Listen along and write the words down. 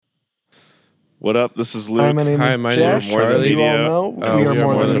What up? This is Luke. Hi, my name is Josh. Josh. More than As you media. all know, we are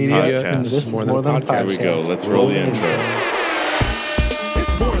more than media, and this is more than a podcast. Here we go. Let's roll the intro.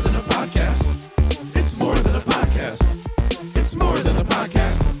 It's more than a podcast. It's more than a podcast. It's more than a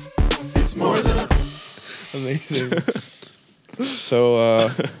podcast. It's more than a... Amazing. So,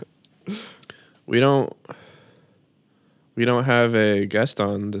 we don't have a guest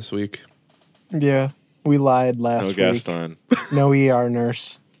on this week. Yeah, we lied last week. No guest on. No ER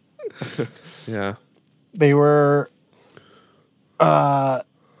nurse. Yeah. They were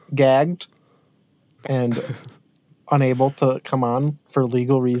gagged and unable to come on for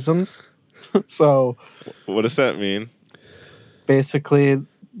legal reasons. So What does that mean? basically,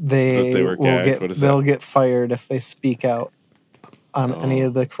 they'll get fired if they speak out on any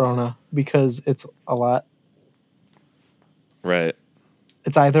of the corona because it's a lot. Right.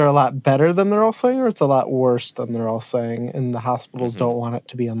 It's either a lot better than they're all saying or it's a lot worse than they're all saying, and the hospitals don't want it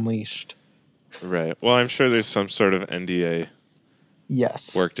to be unleashed. Right. Well, I'm sure there's some sort of NDA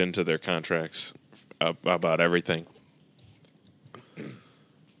Yes. worked into their contracts about everything.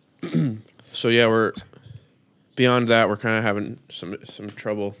 So yeah, we're beyond that. We're kind of having some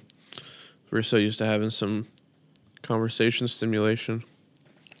trouble. We're so used to having some conversation stimulation.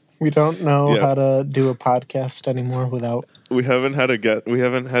 We don't know how to do a podcast anymore without. We haven't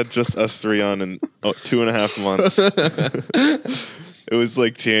had just us three on in 2.5 months. It was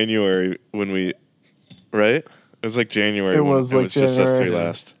like January when we, right? It was like January. It was just us three January.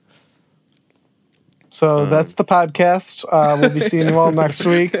 last. So that's the podcast. We'll be seeing you all next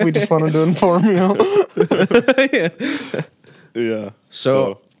week. We just wanted to inform you. Yeah.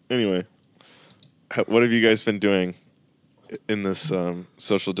 So anyway, what have you guys been doing in this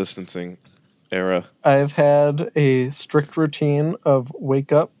social distancing era? I've had a strict routine of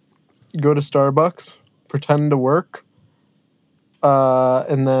wake up, go to Starbucks, pretend to work,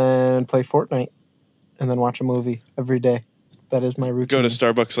 and then play Fortnite, and then watch a movie every day. That is my routine. Go to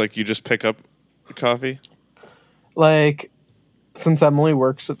Starbucks like you just pick up coffee? Like, since Emily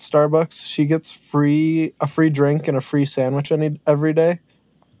works at Starbucks, she gets a free drink and a free sandwich every day.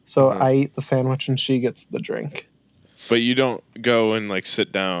 So I eat the sandwich and she gets the drink. But you don't go and like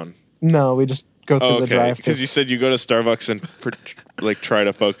sit down. No, we just go through the drive-thru. Because you said you go to Starbucks and like try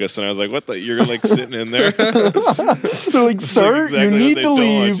to focus, and I was like, "What the? You're like sitting in there." They're like, "Sir, exactly you what need they to don't want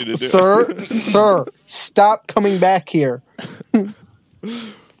leave, you to do." sir, stop coming back here."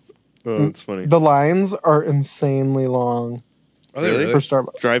 Oh, that's funny. The lines are insanely long Really? for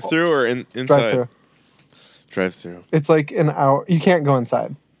Starbucks. Drive-through or inside? Drive-through. Drive-through. It's like an hour. You can't go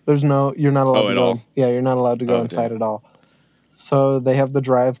inside. You're not allowed to at go. all? You're not allowed to go inside at all. So they have the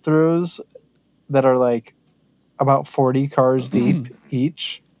drive-throughs that are like about 40 cars deep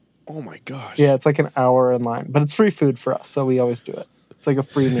each. Oh my gosh. Yeah, it's like an hour in line, but it's free food for us, so we always do it. It's like a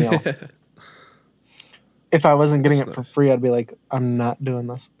free meal. If I wasn't getting it for free, I'd be like, I'm not doing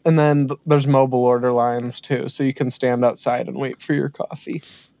this. And then there's mobile order lines too, so you can stand outside and wait for your coffee.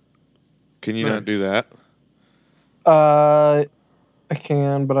 Can you not do that? I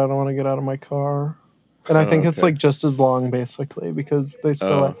can, but I don't want to get out of my car. And I think it's like just as long, basically, because they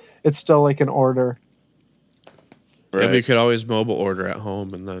still it's still like an order. Right. Yeah, we could always mobile order at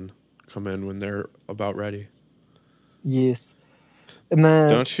home and then come in when they're about ready. Yes. And then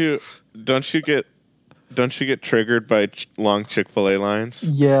Don't you get triggered by long Chick-fil-A lines?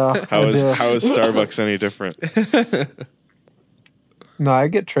 Yeah. How is Starbucks any different? No, I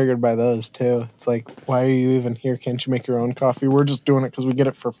get triggered by those too. It's like, why are you even here? Can't you make your own coffee? We're just doing it because we get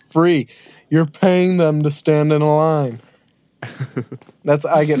it for free. You're paying them to stand in a line.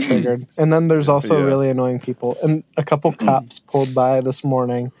 I get triggered. And then there's also really annoying people. And a couple cops pulled by this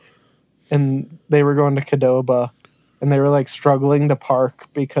morning and they were going to Qdoba and they were like struggling to park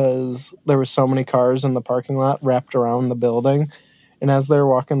because there were so many cars in the parking lot wrapped around the building. And as they were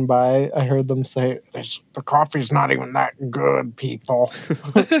walking by, I heard them say, "The coffee's not even that good, people."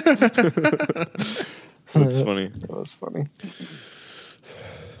 That's funny. It was funny.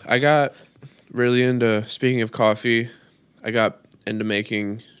 I got really into, speaking of coffee, I got into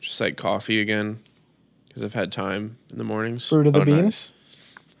making just like coffee again because I've had time in the mornings. Fruit of the Bean? Nice.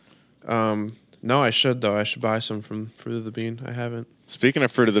 No, I should though. I should buy some from Fruit of the Bean. I haven't. Speaking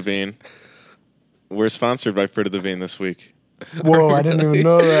of Fruit of the Bean, we're sponsored by Fruit of the Bean this week. Whoa, I didn't even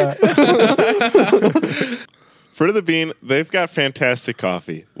know that. Fruit of the Bean, they've got fantastic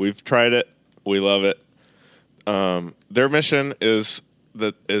coffee. We've tried it. We love it. Their mission is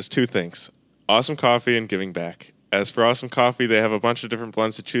two things: awesome coffee and giving back. As for awesome coffee, they have a bunch of different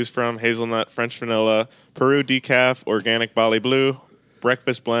blends to choose from: hazelnut, French vanilla, Peru decaf, organic Bali blue,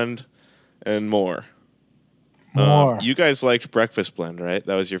 breakfast blend, and more. More. You guys liked breakfast blend, right?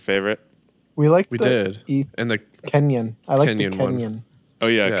 That was your favorite? We like We the did. And the Kenyan. I like Kenyan the one. Kenyan. Oh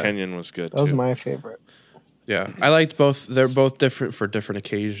yeah, Yeah. Kenyan was good. That was too. my favorite. yeah, I liked both. They're both different for different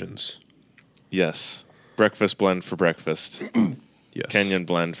occasions. Yes, breakfast blend for breakfast. Yes. Kenyan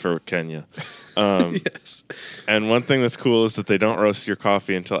blend for Kenya. Yes. And one thing that's cool is that they don't roast your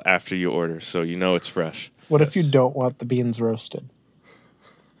coffee until after you order, so you know it's fresh. What if you don't want the beans roasted?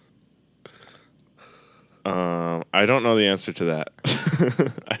 I don't know the answer to that.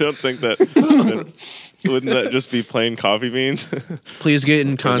 I don't think that wouldn't that just be plain coffee beans? Please get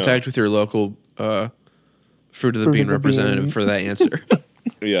in contact with your local Fruit of the Bean representative for that answer.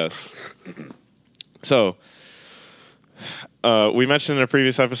 Yes. So, we mentioned in a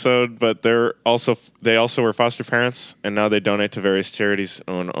previous episode, but they also were foster parents, and now they donate to various charities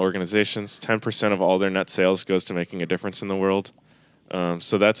and organizations. 10% of all their net sales goes to making a difference in the world.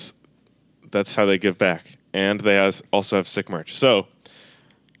 So that's how they give back, and they also have sick merch. So,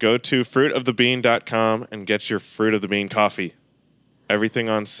 go to fruitofthebean.com and get your Fruit of the Bean coffee. Everything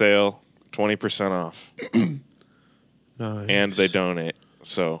on sale, 20% off, Nice. and they donate.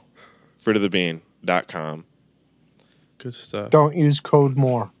 So, fruitofthebean.com. Good stuff. Don't use code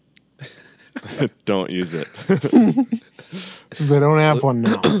MORE Don't use it. because they don't have one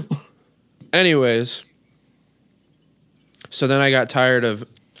now. Anyways, so then I got tired of.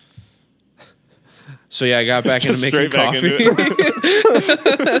 So yeah, I got back into Just making straight back coffee, into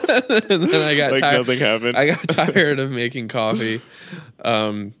it. and then I got Like tired. nothing happened. I got tired of making coffee,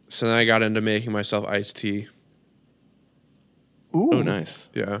 so then I got into making myself iced tea. Ooh. Oh, nice.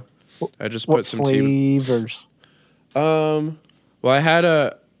 Yeah, I just What put some tea. flavors? Well,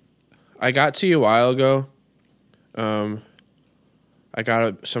 I got tea a while ago. I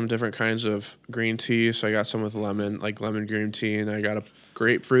got some different kinds of green tea. So I got some with lemon, like lemon green tea, and I got a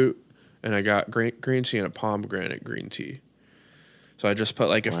grapefruit, and I got green tea and a pomegranate green tea. So I just put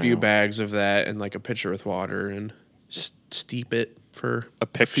like a few bags of that in like a pitcher with water and steep it for A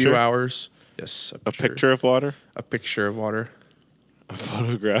a few picture? hours. Yes, A picture of water? A picture of water. A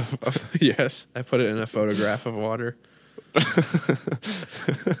photograph? Yes, I put it in a photograph of water.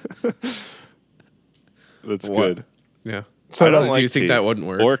 That's What? good. Yeah. So I don't that's Do you like think tea that wouldn't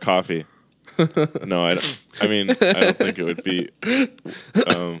work? or coffee. No, I don't. I mean, I don't think it would be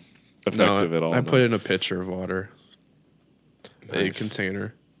effective at all. I no. put in a pitcher of water. A Nice.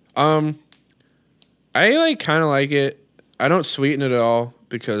 container. I like kind of like it. I don't sweeten it at all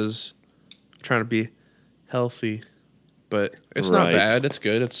because I'm trying to be healthy. But it's not Right. bad. It's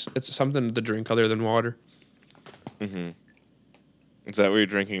good. It's something to drink other than water. Is that what you're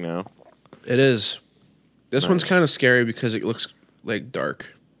drinking now? It is. This one's Nice. kind of scary because it looks like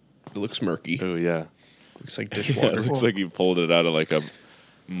dark. It looks murky. Oh yeah. Looks like Yeah, dishwater. it looks like you pulled it out of like a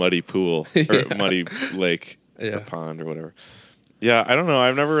muddy pool or muddy lake, Yeah. or pond or whatever. Yeah, I don't know.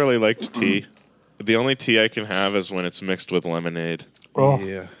 I've never really liked tea. The only tea I can have is when it's mixed with lemonade. Oh,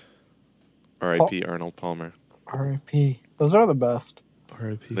 Yeah. R.I.P. Arnold Palmer. R.I.P. Those are the best.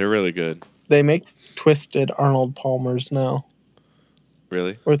 R.I.P. They're really good. They make twisted Arnold Palmers now,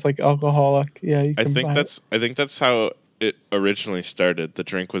 Really? where it's like alcoholic. Yeah, you I can think buy that's how it originally started. The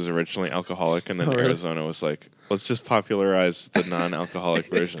drink was originally alcoholic, and then Oh, really? Arizona was like, let's just popularize the non-alcoholic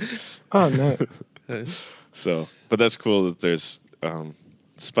version. it. Oh, nice. So, but that's cool that there's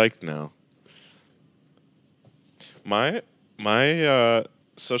spiked now. My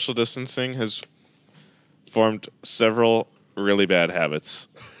social distancing has formed several really bad habits.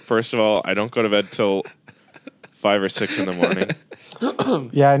 First of all, I don't go to bed till 5 or 6 in the morning.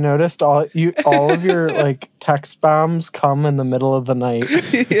 Yeah, I noticed all of your like text bombs come in the middle of the night.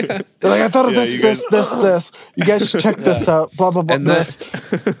 They're like, I thought of Yeah, this, you this, this. You guys should check this out. Blah blah blah. And then- This.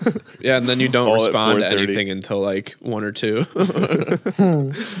 Yeah, and then you don't All at respond to 4:30. anything until like 1 or 2.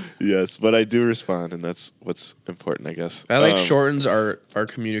 Yes, but I do respond, and that's what's important, I guess. That like shortens our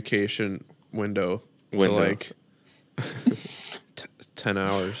communication window to like 10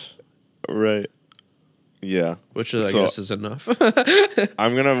 hours, Right. Yeah. which is, I So- guess is enough.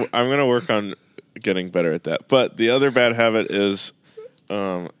 I'm gonna work on getting better at that. But the other bad habit is,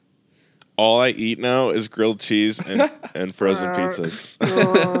 all I eat now is grilled cheese and frozen pizzas.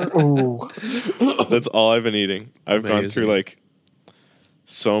 Ooh. That's all I've been eating. I've gone Amazing. through like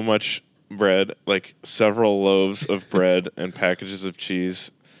so much bread, like several loaves of bread and packages of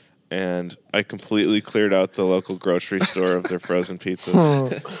cheese, and I completely cleared out the local grocery store of their frozen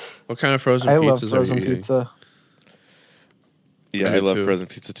pizzas. What kind of frozen I pizzas love are frozen you eating? pizza. Yeah, Me I love too. frozen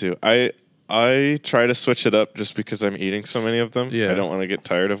pizza too. I try to switch it up just because I'm eating so many of them. Yeah. I don't want to get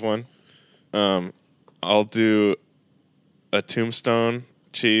tired of one. I'll do a Tombstone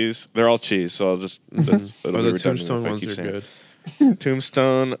cheese. They're all cheese, so I'll just it'll Oh, be the redundant Tombstone if I ones keep are saying good. it.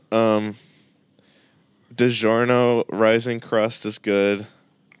 Tombstone, DiGiorno Rising Crust is good.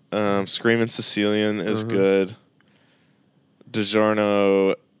 Screamin' Sicilian is good.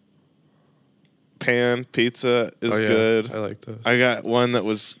 DiGiorno Pan Pizza is good. I like those. I got one that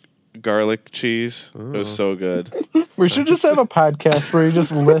was garlic cheese. It was so good. We should just have a podcast where you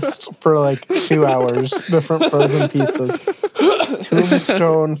just list for like 2 hours different frozen pizzas.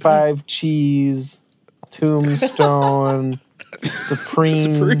 Tombstone 5 cheese, Tombstone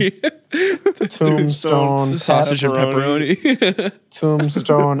Supreme, Tombstone sausage and pepperoni.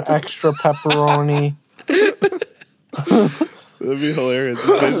 Tombstone extra pepperoni. That'd be hilarious.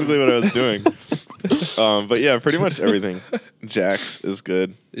 That's basically what I was doing. But yeah, pretty much everything. Jack's is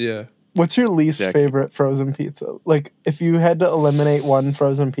good. Yeah. What's your least Jack. favorite frozen pizza? Like, if you had to eliminate one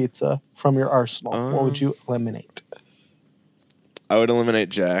frozen pizza from your arsenal, what would you eliminate? I would eliminate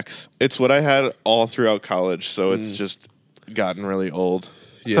Jack's. It's what I had all throughout college, so it's just gotten really old.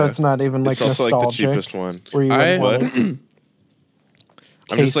 So it's not even like It's also nostalgic. like the cheapest one. Where you What? I'm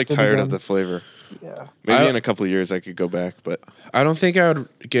just like Taste it tired again. of the flavor. Yeah. Maybe in a couple of years I could go back, but I don't think I would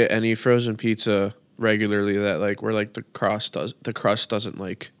get any frozen pizza regularly that like where like the crust doesn't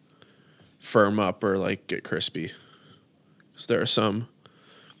like firm up or like get crispy. 'Cause there are some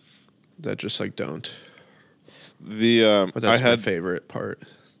that just like don't. But that's my favorite part.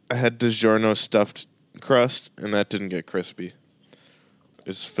 I had DiGiorno stuffed crust, and that didn't get crispy.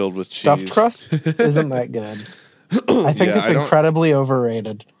 It's filled with Stuffed cheese. crust isn't that good. I think Yeah, it's I don't- incredibly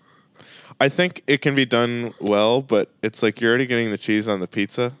overrated. I think it can be done well, but it's like you're already getting the cheese on the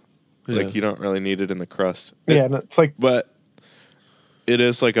pizza. Yeah. Like you don't really need it in the crust. Yeah, and it's like But it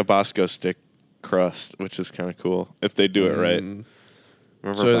is like a Bosco stick crust, which is kind of cool if they do it right. Remember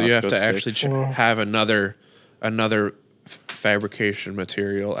So you have Bosco to actually sticks? have another fabrication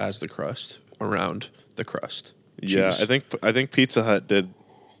material as the crust around the crust. Yeah, Cheese. I think Pizza Hut did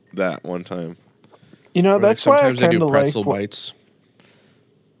that one time. you know Or, like, that's why I sometimes they kind do of like. pretzel bites.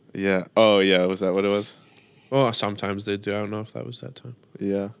 Yeah. Oh yeah, was that what it was? Well, sometimes they do. I don't know if that was that time.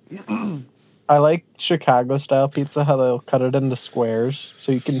 Yeah. I like Chicago style pizza, how they'll cut it into squares,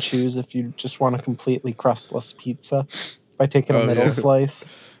 so you can choose if you just want a completely crustless pizza by taking a Oh, middle yeah. slice.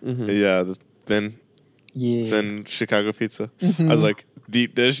 Yeah. Yeah. Then Chicago pizza. I was like,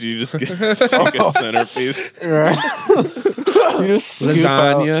 deep dish. You just get like a centerpiece. You just scoop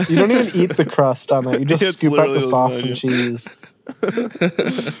Lasagna. out. You don't even eat the crust on that. You just It's scoop out the literally sauce lasagna. and cheese.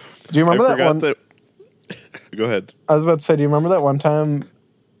 Do you remember I that forgot one? that. Go ahead. I was about to say, do you remember that one time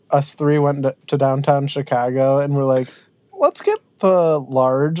us three went to downtown Chicago and we're like, let's get the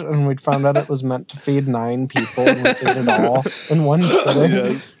large, and we found out it was meant to feed 9 people, and we ate it all in one sitting.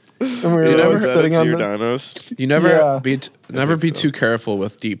 Yes. And we were You like never had sitting a on the. Giordano's? You never Yeah. be think so. too careful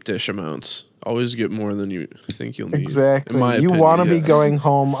with deep dish amounts. Always get more than you think you'll need. Exactly. In my You opinion. want to be yeah. going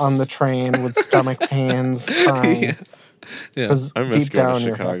home on the train with stomach pains, crying. Yeah. Because I miss deep going to down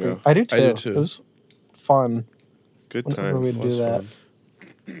you're Chicago. happy. I do too. I do too. It was fun. Good Whenever times. we do that.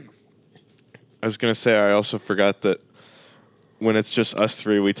 I was gonna say I also forgot that when it's just us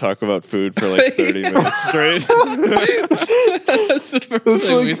three, we talk about food for like 30 minutes straight. That's the first It's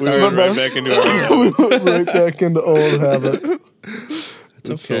thing like we we started. went right back into our We habits. went right back into old habits. It's It's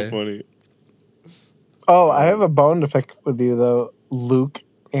okay. so funny. Oh, I have a bone to pick with you though, Luke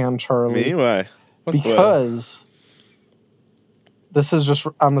and Charlie. Me? Why? Because this is just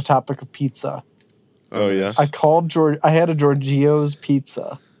on the topic of pizza. Oh yeah. I called George. I had a Giorgio's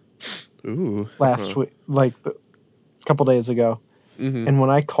pizza Ooh. last week, like a couple days ago. Mhm. And when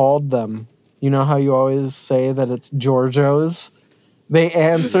I called them, you know how you always say that it's Giorgio's? They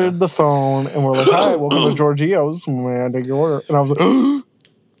answered the phone and were like, "Hi, welcome to Giorgio's. May I take your order?" And I was like,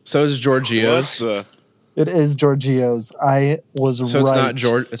 So is Giorgio's. What's "It is Giorgio's." I was So right. it's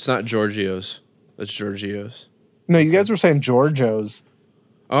not It's not Giorgio's. It's Giorgio's. No, you guys were saying Giorgio's.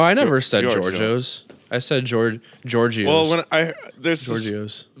 Oh, I never said Giorgio. Giorgio's. I said Giorgio's. well, when there's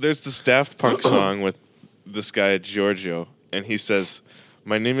Giorgio's. this Daft Punk song with this guy Giorgio, and he says,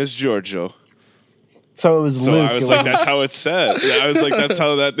 "My name is Giorgio." So it was So Luke. I was It like, "That's how it's said." I was like, "That's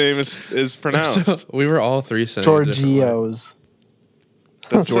how that name is pronounced." So we were all three saying it a different way. Giorgio's.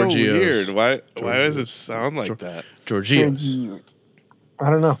 That's so Giorgio's. weird. Why does it Giorgio's. sound like that? Giorgio's. I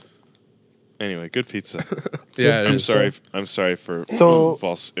don't know. Anyway, good pizza. Yeah, it I'm is. sorry. I'm sorry for So-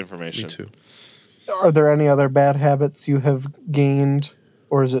 false information. Me too. Are there any other bad habits you have gained,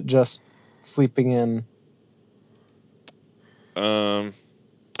 or is it just sleeping in?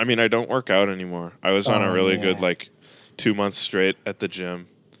 I mean, I don't work out anymore. I was on a Oh, really yeah. good 2 months straight at the gym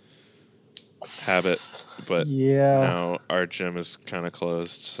habit, but Yeah. now our gym is kind of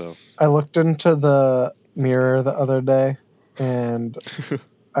closed. So I looked into the mirror the other day and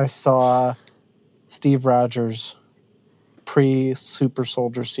I saw Steve Rogers pre-super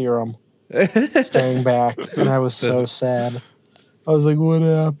soldier serum staring back, and I was so sad. I was like, what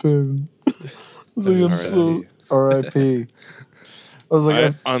happened? I was like, I'm so R.I.P. I was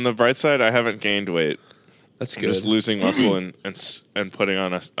like, on the bright side, I haven't gained weight. That's I'm good. just losing muscle and putting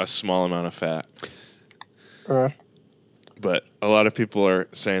on a small amount of fat. But a lot of people are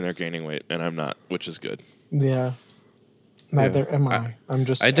saying they're gaining weight, and I'm not, which is good. yeah. Neither am I. I'm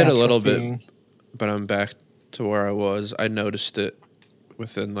just. I did a little bit, atrophying. but I'm back to where I was. I noticed it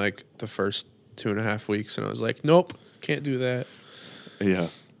within like the first 2.5 weeks, and I was like, nope, can't do that. Yeah.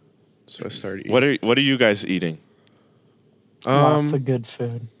 So I started eating. What are you guys eating? Lots of good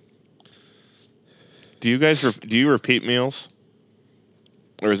food. Do you guys do you repeat meals,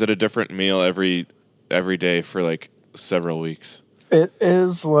 or is it a different meal every day for like several weeks? It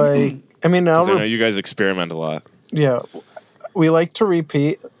is like, I mean, now 'Cause I know you guys experiment a lot. yeah, we like to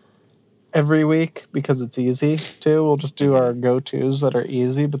repeat every week because it's easy too. We'll just do our go-tos that are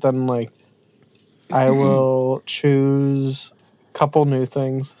easy, but then like I will choose a couple new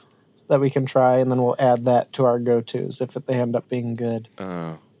things that we can try, and then we'll add that to our go-tos if they end up being good.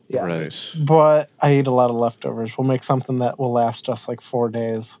 Oh, Yeah. right. But I eat a lot of leftovers. We'll make something that will last us like 4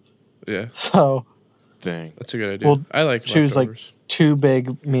 days. Yeah, So Dang. that's a good idea. we'll I like choose leftovers. like 2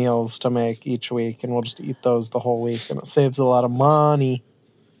 big meals to make each week, and we'll just eat those the whole week, and it saves a lot of money.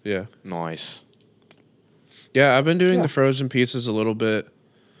 Yeah. Nice. Yeah, I've been doing Yeah. the frozen pizzas a little bit,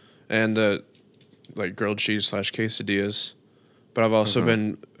 and the like grilled cheese / quesadillas. But I've also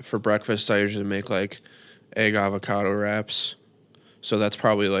been for breakfast. I usually make like egg avocado wraps, so that's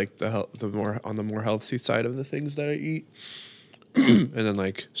probably like the more healthy side of the things that I eat. And then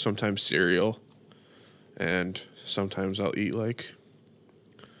like sometimes cereal, and sometimes I'll eat like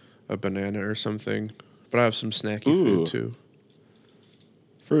a banana or something. But I have some snacky Ooh. food too.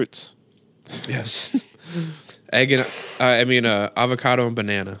 Fruits. Yes. Egg and avocado and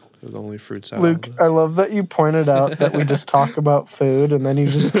banana are the only fruits I Luke, have. I love that you pointed out that we just talk about food, and then you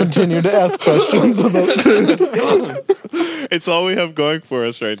just continue to ask questions about food. It's all we have going for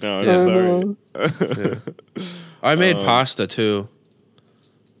us right now. I'm Yeah. sorry. I made pasta too.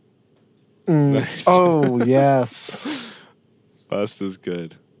 Nice. Oh, yes. Pasta's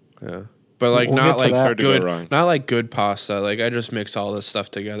good. Yeah. But like We'll get not to like that. Hard to go good, wrong. not like good pasta. Like I just mix all this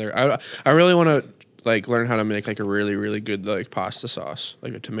stuff together. I really want to like learn how to make like a really really good like pasta sauce,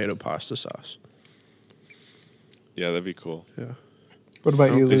 like a tomato pasta sauce. Yeah, that'd be cool. Yeah. What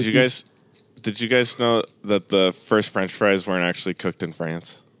about you, Did Luke? you guys know that the first French fries weren't actually cooked in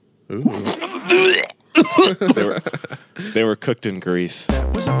France? Ooh. They were cooked in Greece.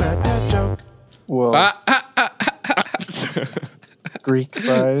 That was a bad dad joke. Whoa. Greek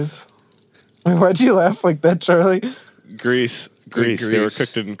fries. Wait, why'd you laugh like that, Charlie? Greece. They were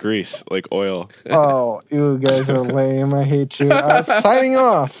cooked in grease, like oil. Oh, you guys are lame. I hate you. Signing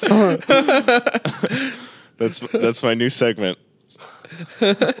off. That's my new segment.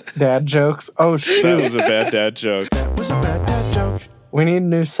 Dad jokes. Oh, That shoot. was a bad dad joke. That was a bad dad joke. We need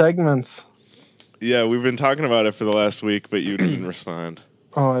new segments. Yeah, we've been talking about it for the last week, but you didn't respond.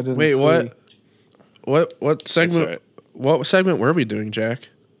 Oh, I didn't Wait, see. what segment? right. What segment were we doing, Jack?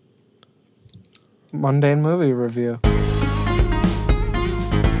 Mundane movie review.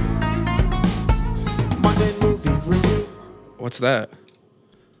 Monday movie review. What's that?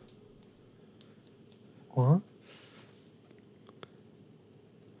 What?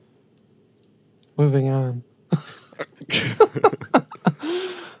 Moving on.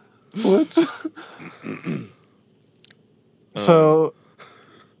 What? So,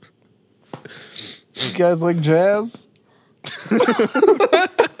 you guys like jazz?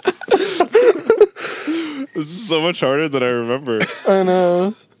 This is so much harder than I remember. I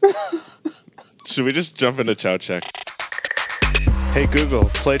know. Should we just jump into Chow Check? Hey Google,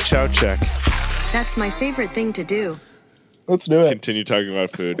 play Chow Check. That's my favorite thing to do. Let's do it. Continue talking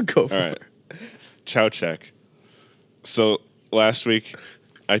about food. Go for All right. Chow Check. So last week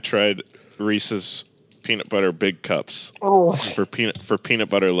I tried Reese's peanut butter big cups Oh, for peanut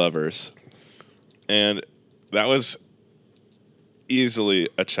butter lovers. And that was easily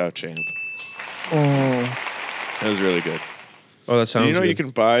a Chow Champ. That was really good. Oh, that sounds. You know good.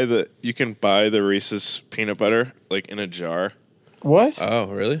 you can buy the Reese's peanut butter like in a jar. what? Oh,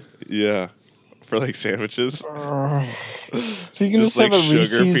 really? Yeah. For like sandwiches. So you can Just just have like a sugar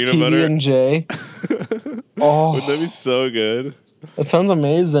Reese's peanut butter? PB&J. Wouldn't Oh, that be so good? that sounds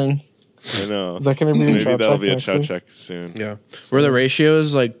amazing. I know. Is that going to be a Maybe Chow that'll Check be a next Chow week? Check soon. Yeah. Were the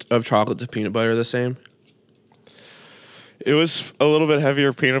ratios like of chocolate to peanut butter the same? It was a little bit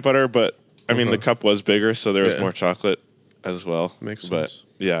heavier peanut butter, but I mean Okay. the cup was bigger, so there was Yeah. more chocolate as well. Makes But sense.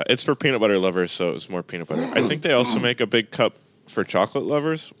 Yeah, it's for peanut butter lovers, so it's more peanut butter. I think they also make a big cup for chocolate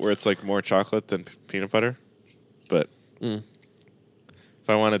lovers, where it's like more chocolate than peanut butter. But if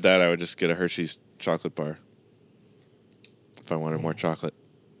I wanted that, I would just get a Hershey's chocolate bar. If I wanted more chocolate.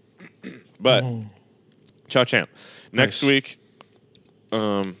 But Chow Champ. Next Nice. week,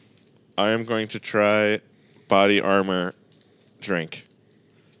 I am going to try Body Armor drink.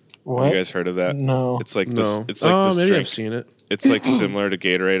 What? Have you guys heard of that? No. It's like No. this. It's like this maybe drink. I've seen it. It's like similar to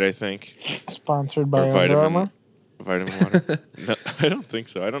Gatorade, I think. Sponsored by Or Under Armour? vitamin water. No, I don't think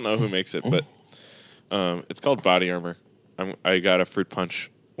so. I don't know who makes it, but it's called Body Armor. I got a fruit punch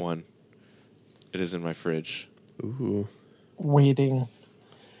one. It is in my fridge. Ooh. Waiting.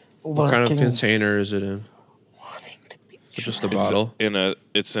 What kind of Lurking. container is it in? Wanting to be Just a It's bottle.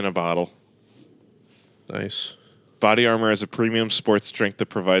 It's in a bottle. Nice. Body Armor is a premium sports drink that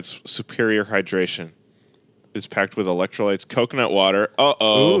provides superior hydration. It's packed with electrolytes, coconut water.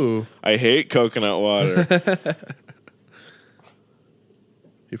 Ooh. I hate coconut water.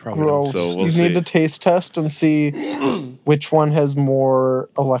 You probably Gross. So we'll you see. need to taste test and see which one has more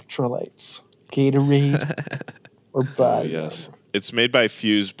electrolytes. Gatorade or Body Yes. Armor. It's made by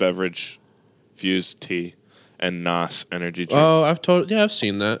Fuse Beverage, Fuse Tea, and NOS Energy Drink. Oh, I've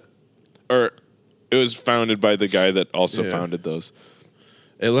seen that. Or it was founded by the guy that also Yeah. founded those.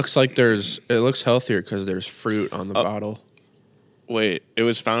 It looks like it looks healthier because there's fruit on the bottle. Wait, it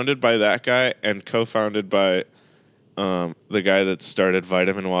was founded by that guy and co-founded by the guy that started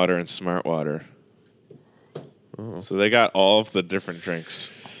Vitamin Water and Smart Water. So they got all of the different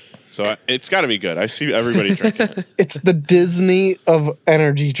drinks. So it's got to be good. I see everybody drinking it. It's the Disney of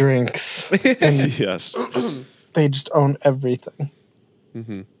energy drinks. And Yes, they just own everything.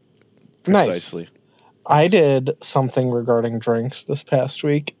 Nice. precisely. I did something regarding drinks this past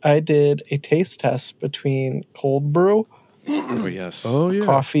week. I did a taste test between cold brew, Oh, yes. Oh yeah.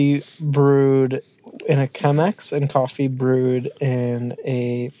 coffee brewed in a Chemex, and coffee brewed in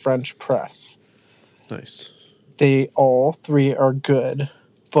a French press. Nice. They all three are good,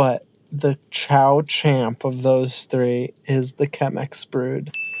 but the Chow Champ of those three is the Chemex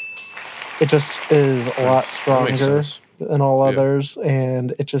brewed. It just is a lot makes stronger sense. than all Yeah. others,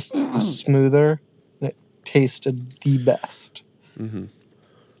 and it just was smoother, and it tasted the best.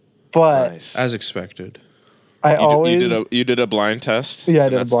 But Nice. As expected. I You always you did a blind test. yeah, I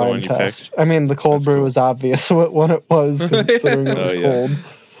And did a that's the one blind you test. picked? I mean, the cold That's brew cool. was obvious what one it was, considering it was Oh, yeah. cold.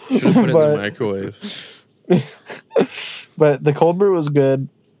 Should have put it in But- the microwave. But the cold brew was good.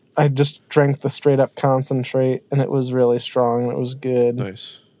 I just drank the straight up concentrate, and it was really strong. And it was good,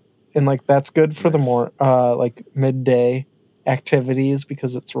 Nice. and like that's good for the Nice. more like midday activities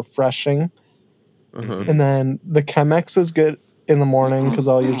because it's refreshing. Uh-huh. And then the Chemex is good in the morning because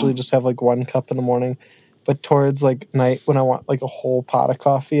I'll usually just have like one cup in the morning. But towards like night when I want like a whole pot of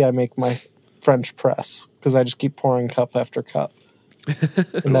coffee, I make my French press because I just keep pouring cup after cup.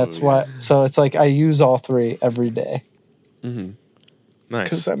 And that's why. So it's like I use all three every day because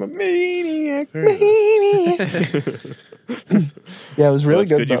Nice. I'm a maniac. Very Maniac. Yeah, it was really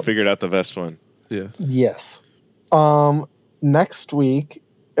That's good. You Though. figured out the best one. Yeah. Yes. Next week,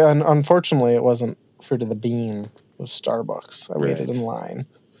 and unfortunately, it wasn't Fruit of the Bean. It was Starbucks. I waited Right. in line.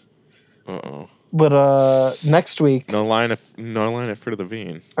 Uh-oh. But next week, No line at Fruit of the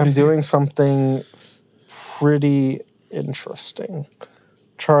Bean. I'm doing something pretty interesting.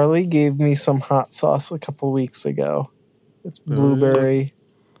 Charlie gave me some hot sauce a couple weeks ago. It's blueberry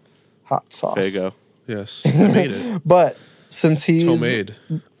hot sauce. Fago. Yes. I made it. But since he's Homemade.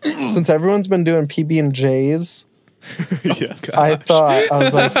 since everyone's been doing PB and J's, Yes. I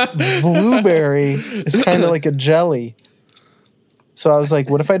was like, blueberry is kind of like a jelly. So I was like,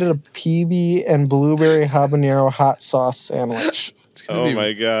 what if I did a PB and blueberry habanero hot sauce sandwich? It's gonna Oh be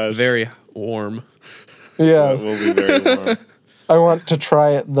my gosh. very warm. Yeah, That will be very warm. I want to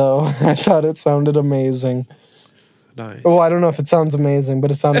try it though. I thought it sounded amazing. Nice. Well, I don't know if it sounds amazing,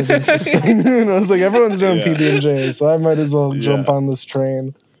 but it sounded interesting. And I was like, everyone's doing Yeah. PB and J, so I might as well jump Yeah. on this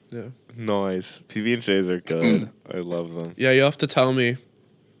train. Yeah. Nice. PB&J's are good. I love them. Yeah, you'll have to tell me,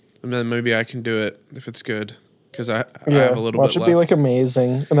 and then maybe I can do it if it's good. Because I Yeah, have a little watch bit it left. be like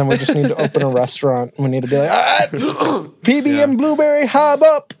amazing, and then we just need to open a restaurant. We need to be like, PB Yeah. and blueberry hob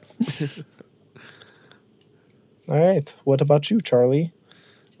up. All right, what about you, Charlie?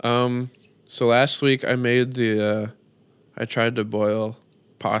 So last week I made I tried to boil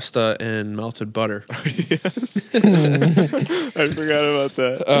pasta in melted butter. Yes. I forgot about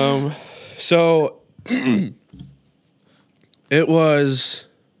that. So it was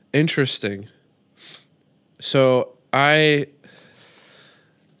interesting. So I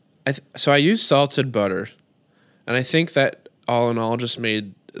used salted butter, and I think that all in all just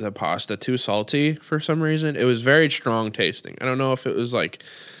made the pasta too salty for some reason. It was very strong tasting. I don't know if it was like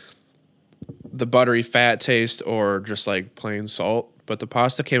the buttery fat taste or just like plain salt, but the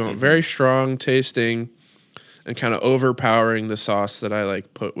pasta came out very strong tasting and kind of overpowering the sauce that I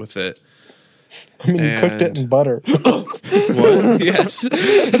like put with it. I mean, you cooked it in butter. What? Yes.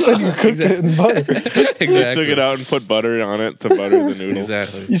 I said you cooked it in butter. Exactly. Took it out and put butter on it to butter the noodles.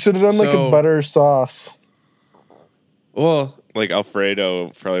 Exactly. You should have done like a So- butter sauce. Well, Like Alfredo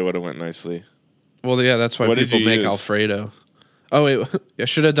probably would have went nicely. yeah, that's why What did people you make use? Alfredo. Oh wait, I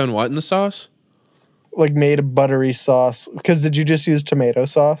should have done what in the sauce? Like made a buttery sauce. Because did you just use tomato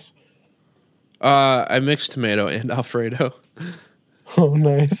sauce? I mixed tomato and Alfredo. Oh,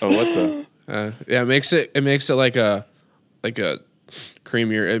 nice. Oh, what the? Yeah, it makes it like a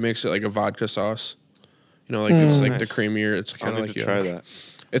creamier. It makes it like a vodka sauce. You know, like it's like the Nice. creamier. It's I'll kind of need like to try that.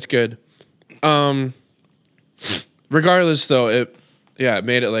 It's good. Regardless, though, it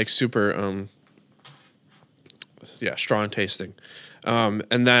made it like super strong tasting.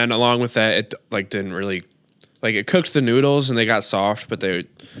 And then along with that, it like didn't really like it cooked the noodles and they got soft, but they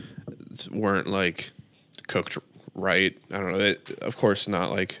weren't like cooked right. I don't know. Of course, not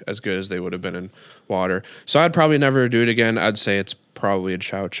like as good as they would have been in water. So I'd probably never do it again. I'd say it's probably a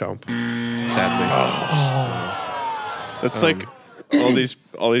chow chump. Sadly, That's like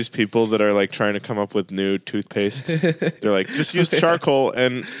all these people that are like trying to come up with new toothpastes. They're like, just use charcoal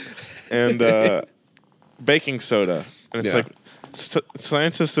and baking soda. And it's Yeah. like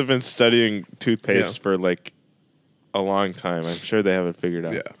scientists have been studying toothpaste Yeah. for like a long time. I'm sure they haven't figured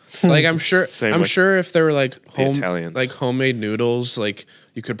out. yeah. Like I'm sure. Same I'm with sure if there were like Italians. homemade noodles, like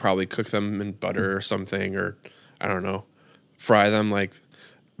you could probably cook them in butter or something, or I don't know, fry them like.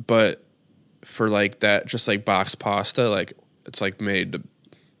 But for like that, just like box pasta, like it's like made to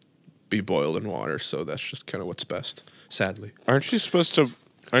be boiled in water. So that's just kind of what's best. Sadly, Aren't you supposed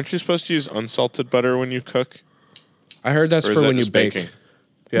to use unsalted butter when you cook? I heard that's Or is for that when you just bake. baking?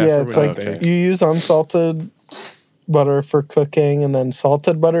 Yeah, for it's when like you bake. you use unsalted butter for cooking, and then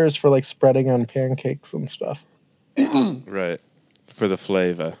salted butter is for like spreading on pancakes and stuff. Right. For the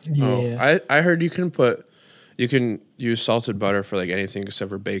flavor. Yeah. I heard you can use salted butter for like anything except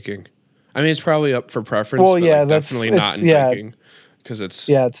for baking. I mean, it's probably up for preference. Well, but yeah, like that's- definitely not it's- in yeah. baking because it's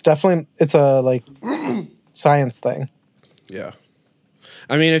Yeah, it's a like science thing. yeah.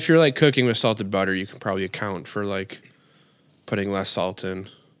 I mean, if you're like cooking with salted butter, you can probably account for like putting less salt in.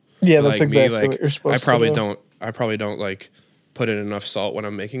 Yeah, But, that's like, exactly me, like, what you're supposed I to probably do. don't. I probably don't like put in enough salt when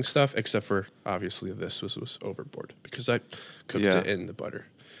I'm making stuff, except for obviously this was overboard because I cooked Yeah. it in the butter.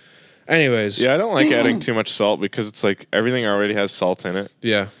 Anyways, Yeah, I don't like adding too much salt because it's like everything already has salt in it.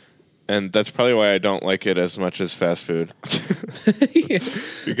 yeah. And that's probably why I don't like it as much as fast food.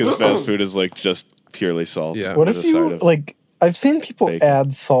 Because fast food is like just purely salt. Yeah. What with if a side you of- like? I've seen people bacon.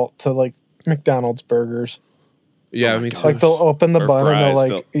 add salt to like McDonald's burgers. Yeah, Oh my me God. too. Like they'll open the Or bun and they'll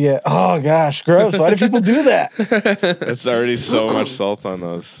fries, like, yeah. Oh gosh, gross. Why do people do that? It's already so much salt on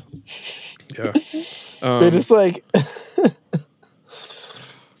those. yeah. They just like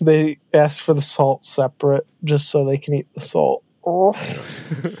they ask for the salt separate just so they can eat the salt. Oh.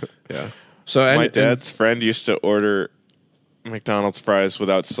 Yeah. So My and dad's friend used to order McDonald's fries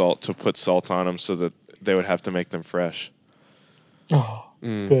without salt to put salt on them so that they would have to make them fresh.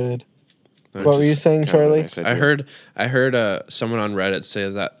 Good. and What were you saying, Kind of a Charlie? nice I idea. heard someone on Reddit say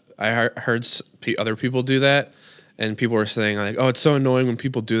that heard other people do that, and people were saying like, "Oh, it's so annoying when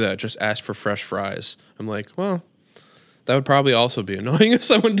people do that. Just ask for fresh fries." I'm like, well, that would probably also be annoying if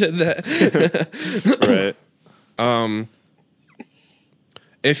someone did that. Right.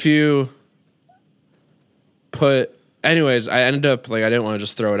 If you put, anyways, I ended up like I didn't want to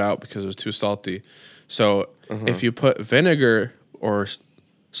just throw it out because it was too salty. So if you put vinegar or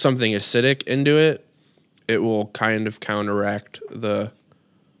something acidic into it, it will kind of counteract the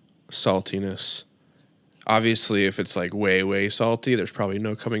saltiness. Obviously, if it's like way salty, there's probably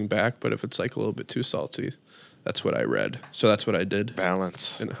no coming back. But if it's like a little bit too salty, that's what I read. So that's what I did,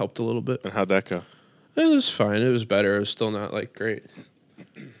 Balance. and it helped a little bit. And how'd that go? It was fine. It was better. It was still not like great,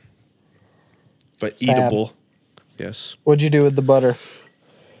 but Sad. eatable. Yes. What'd you do with the butter?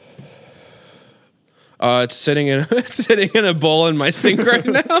 It's sitting in a bowl in my sink right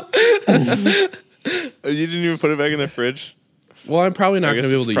now. Oh, you didn't even put it back in the fridge? Well, I'm probably not I going to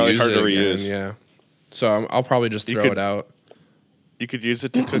guess be it's able to probably use hard it to again. reuse. Yeah. So I'll probably just You throw could- it out. You could use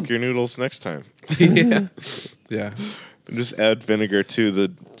it to cook your noodles next time. Yeah. Yeah. And just add vinegar to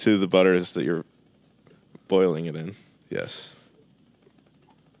the butters that you're boiling it in. Yes.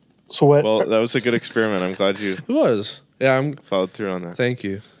 So what? Well, that was a good experiment. I'm glad you It was. Yeah. followed through on that. Thank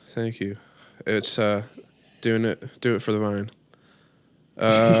you. Thank you. It's do it for the vine.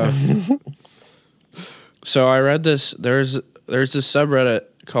 So I read this. There's this subreddit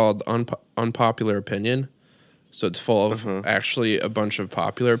called Unpopular Opinion. So it's full of actually a bunch of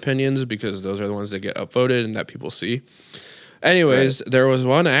popular opinions because those are the ones that get upvoted and that people see. Anyways, there was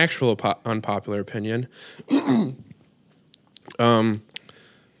one actual unpopular opinion.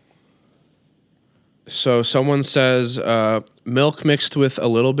 So someone says milk mixed with a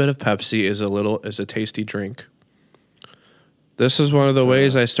little bit of Pepsi is a tasty drink. This is one of the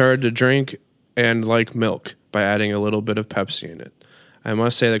ways I started to drink and like milk by adding a little bit of Pepsi in it. I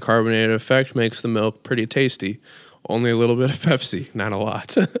must say the carbonated effect makes the milk pretty tasty. Only a little bit of Pepsi, not a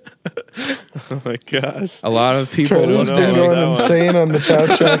lot. Oh my gosh. A lot of people Charlie's looked been at me. going insane on the chow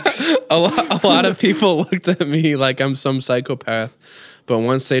checks. A lot of people looked at me like I'm some psychopath, but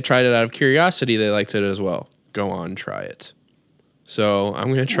once they tried it out of curiosity, they liked it as well. Go on, try it. So I'm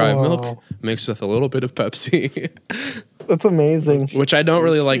going to try milk mixed with a little bit of Pepsi, That's amazing. which I don't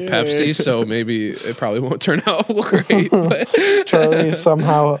really like Pepsi, so maybe it probably won't turn out great. But Charlie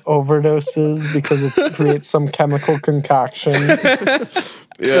somehow overdoses because it creates some chemical concoction.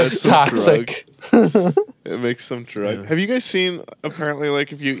 Yeah, it's some Toxic. drug. It makes some drug. Yeah. Have you guys seen, apparently,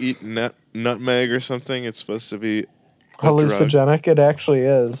 like, if you eat nutmeg or something, it's supposed to be a drug? Hallucinogenic. It actually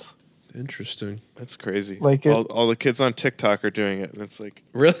is. interesting. That's crazy. Like all the kids on TikTok are doing it, and it's like,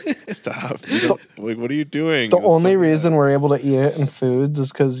 Really? stop. Like, what are you doing? The It's only so bad. reason we're able to eat it in foods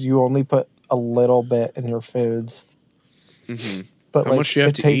is because you only put a little bit in your foods. Mm-hmm. But How much do you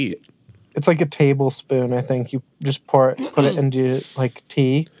have to eat? It's like a tablespoon, I think. You just put it into like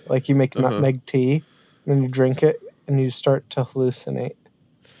tea, like you make nutmeg tea, then you drink it, and you start to hallucinate.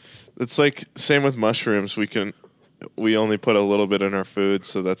 It's like same with mushrooms. We only put a little bit in our food,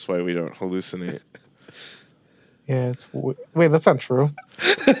 so that's why we don't hallucinate. Yeah, wait, that's not true.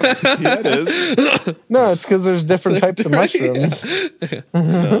 Yeah, it is. No, it's because there's different types of mushrooms.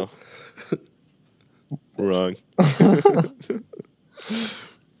 No. Wrong.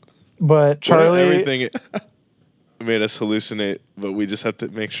 But Charlie, Everything made us hallucinate, but we just have to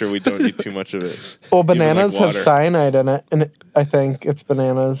make sure we don't eat too much of it. well, Even, like, bananas have water. cyanide in it, and I think it's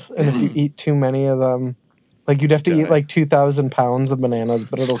bananas. And if you eat too many of them, like you'd have to eat like 2,000 pounds of bananas,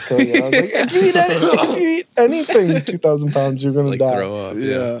 but it'll kill you. I was like, if you eat anything 2,000 pounds, you're gonna Like die. throw up.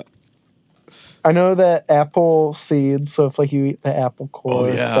 Yeah. I know that apple seeds. So if like you eat the apple core,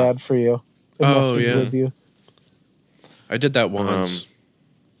 it's yeah. bad for you. It Oh, messes yeah. with you. I did that once.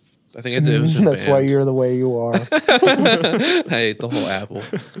 I think I did. It was in That's why band. you're the way you are. I ate the whole apple.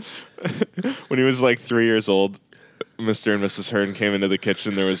 When he was like 3 years old, Mr. and Mrs. Hearn came into the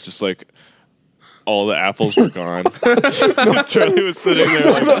kitchen. There was just like all the apples were gone. Charlie was sitting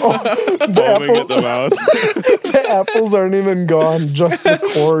there like foaming at the mouth. The apples aren't even gone; just the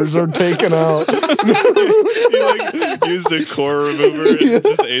cores are taken out. He like used a core remover and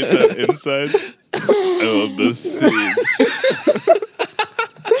just ate that inside. I love the seeds.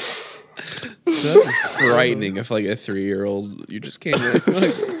 That's frightening if like a 3-year-old you just came in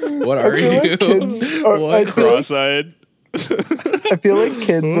like, what are feel you? like kids are- What? I feel like- Cross-eyed. I feel like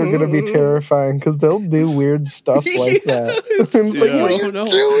kids are gonna be terrifying because they'll do weird stuff like that. And it's like, Yeah. what are you Oh, no.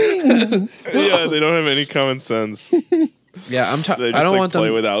 doing? Yeah, they don't have any common sense. Yeah, They just I don't like want play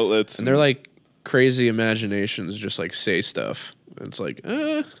them. with outlets. And they're like crazy imaginations, just like say stuff. It's like,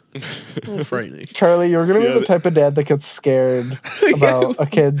 a little frightening. Charlie, you're gonna be Yeah, the type of dad that gets scared about a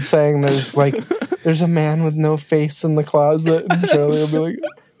kid saying there's a man with no face in the closet, and Charlie will be like,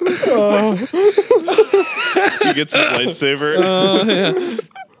 oh, he gets his lightsaber. oh,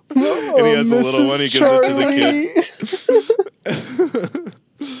 And he has a little Mrs. one, he gives it to the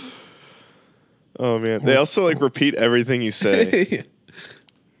Charlie. Oh man, they also like repeat everything you say,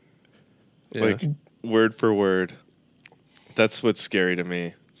 Yeah. like word for word. That's what's scary to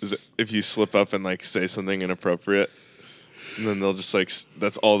me. Is if you slip up and like say something inappropriate, and then they'll just like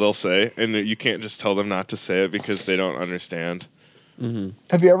that's all they'll say, and you can't just tell them not to say it because they don't understand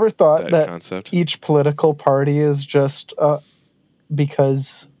Have you ever thought that that concept. each political party is just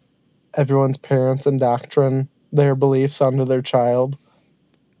because everyone's parents indoctrinate their beliefs onto their child?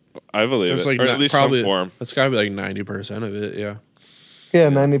 I believe There's it, like or at least some form. That's got to be like 90% of it. Yeah. Yeah,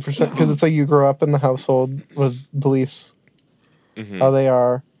 90%. Because it's like you grow up in the household with beliefs how they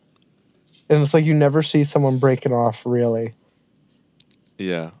are. And it's like you never see someone breaking off, really.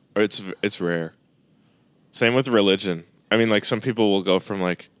 Yeah, or it's rare. Same with religion. I mean, like some people will go from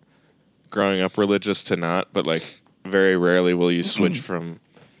like growing up religious to not, but like very rarely will you switch from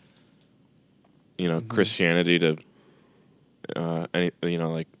Christianity to any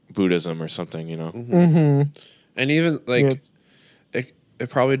like Buddhism or something. Mm-hmm. And even like Yeah, it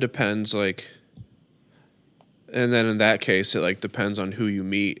probably depends. Like And then in that case, it like depends on who you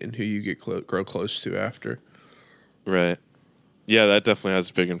meet and who you get grow close to after. Right. Yeah, that definitely has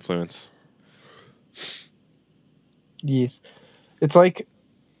a big influence. Yes. It's like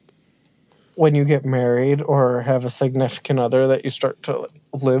when you get married or have a significant other that you start to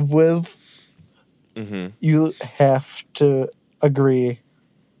live with, you have to agree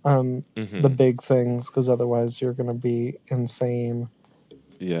on the big things because otherwise you're going to be insane.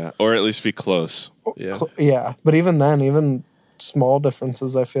 Yeah, or at least be close. Yeah. Yeah, but even then, even small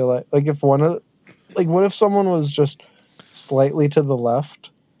differences, I feel like if one of, like, what if someone was just slightly to the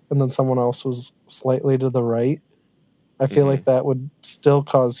left and then someone else was slightly to the right? I feel like that would still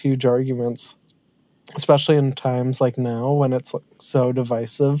cause huge arguments, especially in times like now when it's like so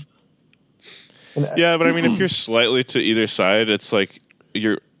divisive. And Yeah, but I mean, if you're slightly to either side, it's like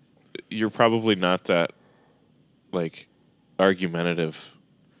you're probably not that like argumentative.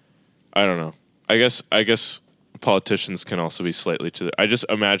 I don't know. I guess politicians can also be slightly to the. I just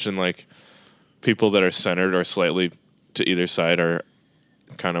imagine like people that are centered or slightly to either side are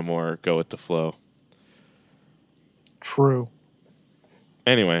kind of more go with the flow. True.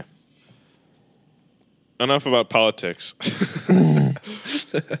 Anyway, enough about politics.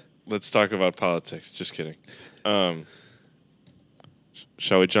 Let's talk about politics. Just kidding.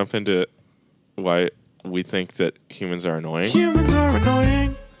 Shall we jump into why we think that humans are annoying? Humans are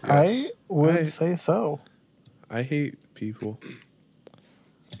annoying. I would I- say so. I hate people.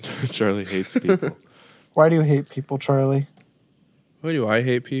 Charlie hates people. Why do you hate people, Charlie? Why do I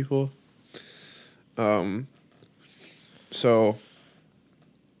hate people? So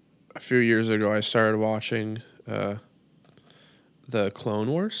a few years ago, I started watching the Clone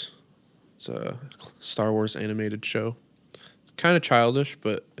Wars. It's a Star Wars animated show. It's kind of childish,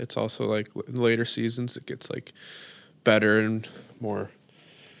 but it's also like in later seasons it gets like better and more.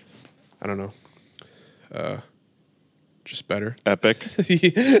 I don't know. Just better. Epic.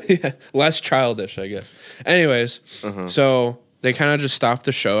 Yeah, less childish, I guess. Anyways, so they kind of just stopped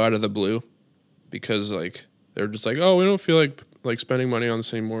the show out of the blue because like they're just like, oh, we don't feel like spending money on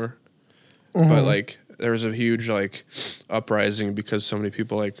this anymore. But like there was a huge like uprising because so many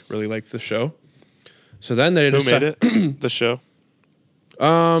people like really liked the show. So then they Who just made it? The show.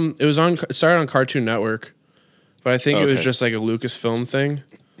 it started on Cartoon Network, but I think it was Okay. just like a Lucasfilm thing.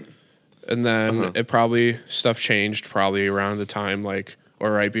 And then it probably stuff changed probably around the time like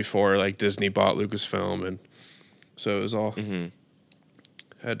or right before like Disney bought Lucasfilm, and so it was all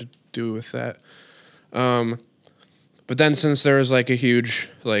had to do with that. But then since there was like a huge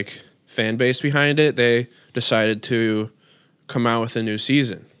like fan base behind it, they decided to come out with a new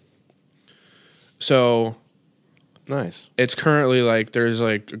season. So Nice. it's currently like there's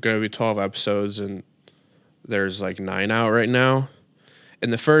like going to be 12 episodes and there's like 9 out right now.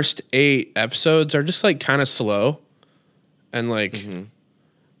 And the first 8 episodes are just like kind of slow and like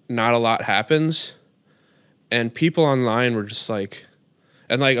not a lot happens. And people online were just like,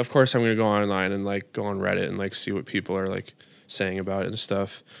 and like, of course I'm going to go online and like go on Reddit and like see what people are like saying about it and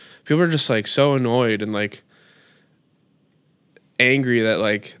stuff. People are just like so annoyed and like angry that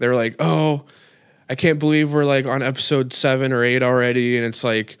like, they're like, oh, I can't believe we're like on episode 7 or 8 already. And it's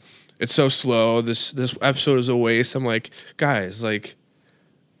like, it's so slow. This episode is a waste. I'm like, guys, like,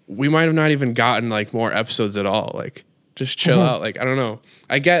 we might have not even gotten like more episodes at all. Like, just chill out. Like, I don't know.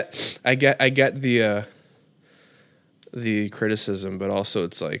 I get the criticism, but also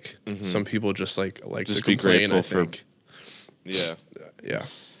it's like some people just like Just to be complain. grateful I for- think. Yeah. Yeah.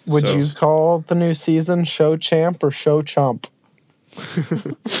 Would So- you call the new season Show Champ or Show Chump?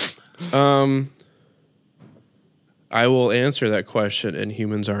 I will answer that question, and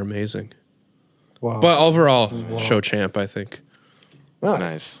humans are amazing. Wow. But overall, show champ, I think.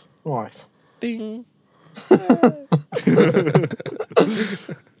 Nice. Nice. Ding.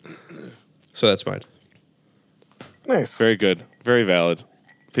 So that's mine. Nice. Very good. Very valid.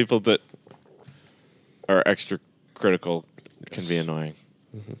 People that are extra critical can be annoying.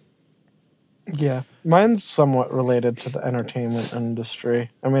 Yeah. Mine's somewhat related to the entertainment industry.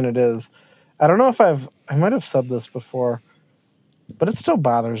 I mean, it is. I don't know if I might have said this before, but it still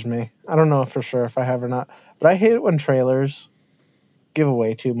bothers me. I don't know for sure if I have or not, but I hate it when trailers give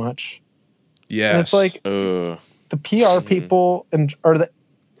away too much. Yes. And it's like Ugh. the PR people or the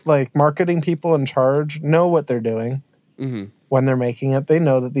like marketing people in charge know what they're doing when they're making it. They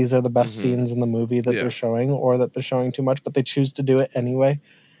know that these are the best scenes in the movie that Yeah. they're showing, or that they're showing too much, but they choose to do it anyway.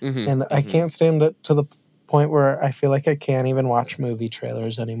 And I can't stand it to the point where I feel like I can't even watch movie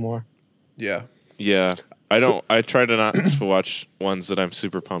trailers anymore. yeah. Yeah. I try to not to watch ones that I'm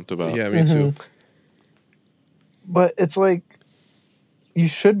super pumped about. Yeah, me too. But it's like you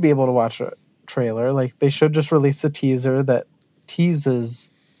should be able to watch a trailer. Like, they should just release a teaser that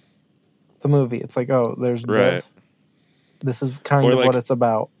teases the movie. It's like, oh, there's Right. this. This is kind Or of like- what it's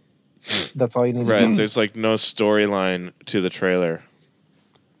about. That's all you need to Right. do. There's like no storyline to the trailer.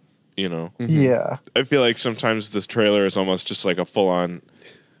 You know? Yeah. I feel like sometimes this trailer is almost just like a full on,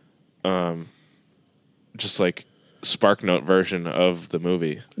 just like Spark Note version of the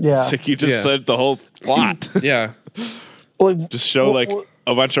movie. Yeah. It's like you just Yeah. said the whole plot. Yeah. Like, Just show like Well,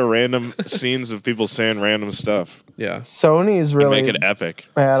 a bunch of random scenes of people saying random stuff. Yeah. Sony is And really make it epic.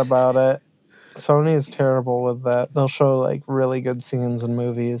 bad about it. Sony is terrible with that. They'll show like really good scenes in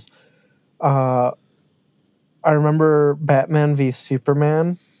movies. I remember Batman v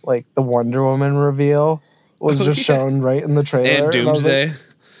Superman, like the Wonder Woman reveal was Oh, just yeah. shown right in the trailer. And I was like, Doomsday.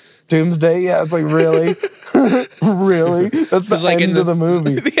 Doomsday, yeah, it's like really, really. That's the It's like end in of the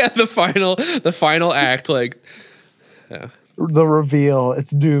movie. Yeah, the final act, like, yeah. The reveal,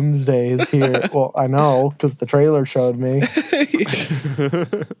 it's Doomsday is here. Well, I know because the trailer showed me.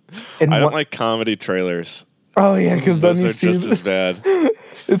 And I don't what- like comedy trailers. Oh yeah, because then Those you are see just as bad.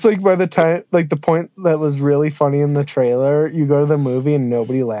 it's like by the time, like the point that was really funny in the trailer, you go to the movie and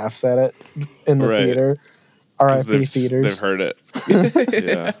nobody laughs at it in the Right. theater. 'Cause R.I.P. They've theaters. heard it.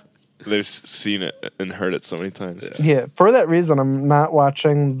 Yeah. They've seen it and heard it so many times. Yeah, for that reason, I'm not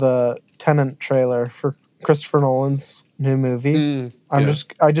watching the Tenet trailer for Christopher Nolan's new movie. I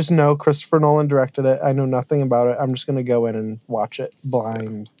just know Christopher Nolan directed it. I know nothing about it. I'm just gonna go in and watch it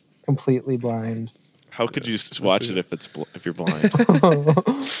blind, completely blind. How could you watch it if if you're blind?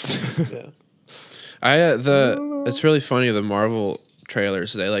 It's really funny, the Marvel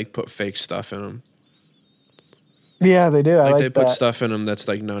trailers, they like put fake stuff in them. Yeah, they do. I Like, like they put that. stuff in them that's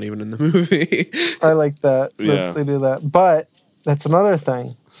like not even in the movie. I like that. Yeah. They do that. But that's another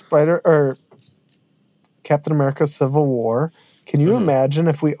thing. Captain America Civil War. Can you imagine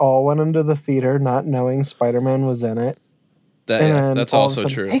if we all went into the theater not knowing Spider-Man was in it? That, And yeah, then that's all of a also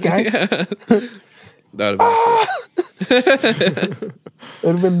sudden, true. "Hey, guys." That would have been cool.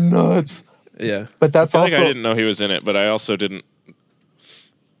 It'd have been nuts. Yeah. But that's I feel also like I didn't know he was in it, but I also didn't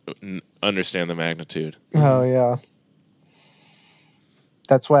understand the magnitude. Oh yeah.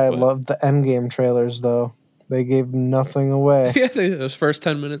 That's why I But- love the Endgame trailers though. They gave nothing away. Yeah, those first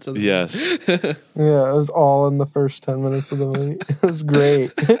 10 minutes of the Yes. Yeah, it was all in the first 10 minutes of the movie. It was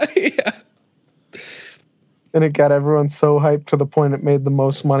great. Yeah. And it got everyone so hyped to the point it made the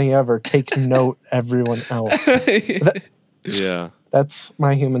most money ever. Take note, everyone else. Yeah. That's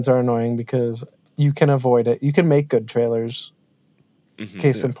my humans are annoying because you can avoid it. You can make good trailers.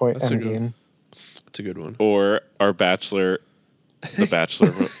 Case in point, that's a good Endgame. It's a good one. Or our Bachelor, the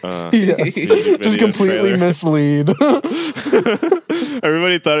Bachelor. Yes. music Just video completely trailer. mislead.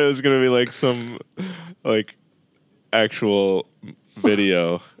 Everybody thought it was gonna be like some like actual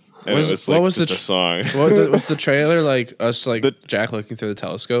video, and Was- it was what like was the just a song. Was the trailer like us, like Jack looking through the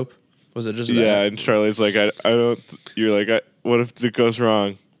telescope? Was it just that? Yeah, and Charlie's like, I don't. You're like, what if it goes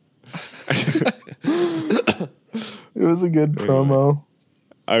wrong? It was a good promo.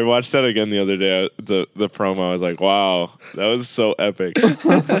 I watched that again the other day. The promo. I was like, wow, that was so epic.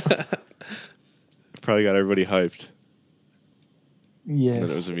 Probably got everybody hyped. And then it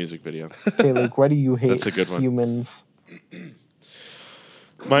was Yes. a music video. Okay, Luke, why do you hate That's a good one. humans?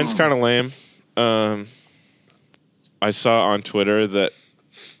 Mine's kind of lame. I saw on Twitter that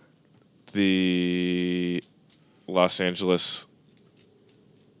the Los Angeles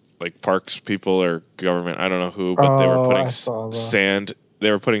like parks people or government, I don't know who, but they were Oh, putting I saw that. sand. They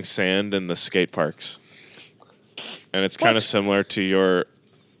were putting sand in the skate parks, and it's kind of similar to your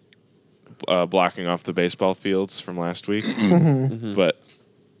blocking off the baseball fields from last week. But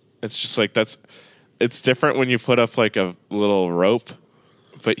it's just like it's different when you put up like a little rope,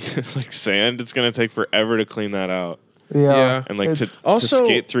 but like sand, it's gonna take forever to clean that out, Yeah. Yeah. and like It's- to Also-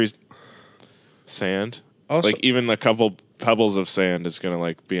 skate through sand. Also, Like even a couple pebbles of sand is gonna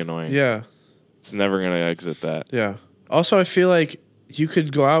like be annoying. yeah, It's never gonna exit that. yeah. Also, I feel like you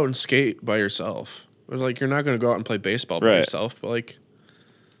could go out and skate by yourself. It was like you're not going to go out and play baseball by Right. yourself, but like,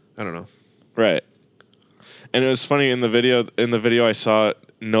 I don't know. Right. And it was funny in the video. In the video I saw,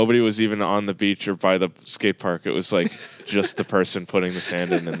 nobody was even on the beach or by the skate park. It was like just the person putting the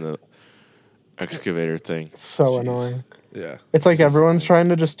sand in the excavator thing. So annoying. Yeah, It's like everyone's trying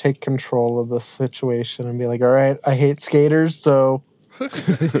to just take control of the situation and be like, all right, I hate skaters, so I'm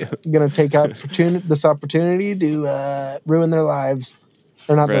going to take this opportunity to ruin their lives.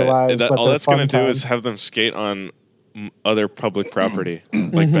 Or not their lives, And but all their that's gonna fun do time. is have them skate on other public property,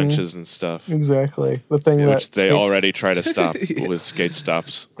 like benches and stuff, Exactly. The thing that... which they already try to stop with skate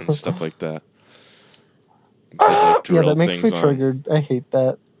stops and stuff like that. They, like, Yeah, drill that makes me things on. triggered. I hate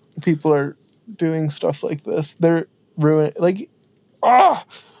that. People are doing stuff like this. They're ruining. Like, ah,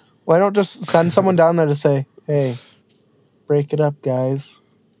 why don't just send someone down there to say, "Hey, break it up, guys."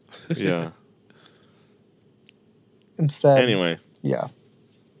 Yeah. Instead, Anyway, yeah,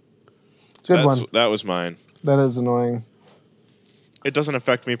 good one. that was mine. That is annoying. It doesn't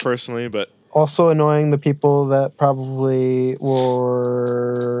affect me personally, but Also annoying the people that probably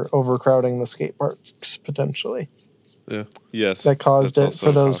were overcrowding the skate parks potentially. Yeah. yes, That caused that's it for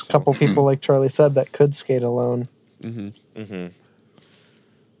also those possible. couple people, like Charlie said, that could skate alone. Mm-hmm.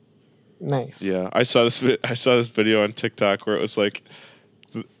 Nice. Yeah, I saw this video on TikTok where it was like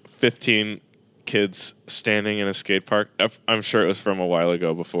 15 kids standing in a skate park. I'm sure it was from a while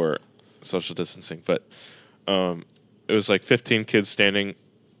ago before social distancing, but it was like 15 kids standing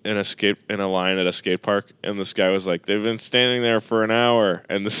in a line at a skate park, and this guy was like, "They've been standing there for an hour,"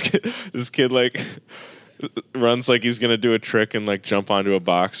 and this kid like runs like he's gonna do a trick and like jump onto a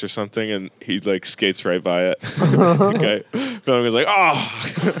box or something, and he like skates right by it. The guy was like,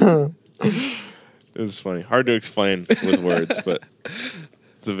 "Oh." It was funny. Hard to explain with words, but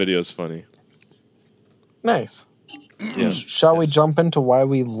the video's funny. Nice. Yeah. Shall we jump into why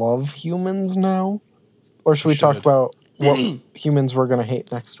we love humans now? Or should we talk should. about what humans we're going to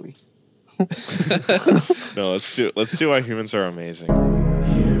hate next week? No, let's do why humans are amazing.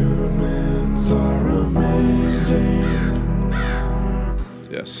 Humans are amazing.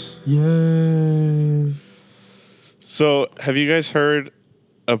 Yes. Yay. So, have you guys heard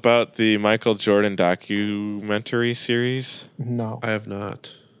about the Michael Jordan documentary series? No. I have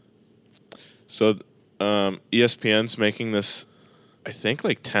not. So, ESPN's making this, I think,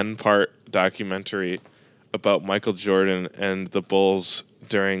 like 10-part documentary about Michael Jordan and the Bulls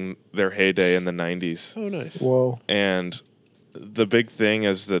during their heyday in the 90s. Oh, nice. Whoa. And the big thing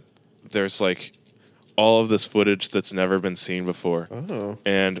is that there's like all of this footage that's never been seen before. Oh.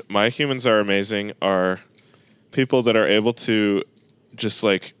 And My Humans Are Amazing are people that are able to just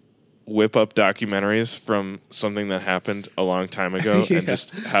like whip up documentaries from something that happened a long time ago and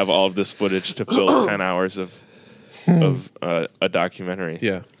just have all of this footage to fill 10 hours of a documentary.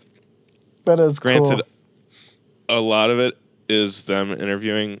 Yeah. That is Granted, cool. a lot of it is them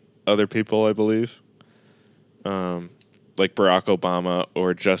interviewing other people, I believe. Like Barack Obama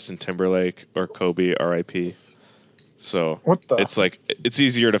or Justin Timberlake or Kobe, R.I.P. So What the- it's like it's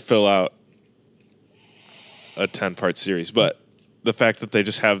easier to fill out a 10-part series, but the fact that they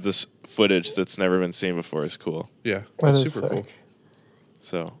just have this footage that's never been seen before is cool. Yeah. That That's is super cool. sick.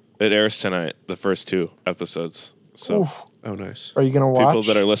 So it airs tonight, the first 2 episodes. So Oof. Oh, nice. Are you going to watch? people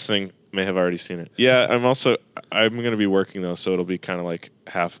that are listening may have already seen it. Yeah, I'm going to be working though, so it'll be kind of like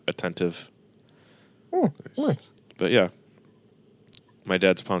half attentive. Nice. But yeah, my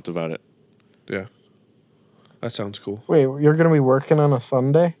dad's pumped about it. Yeah. That sounds cool. Wait, you're going to be working on a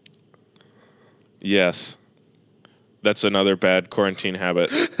Sunday? Yes. That's another bad quarantine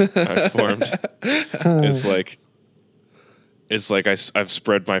habit I've formed. It's like I've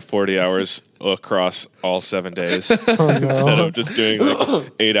spread my 40 hours across all 7 days instead of just doing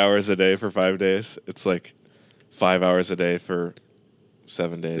like 8 hours a day for 5 days. It's like 5 hours a day for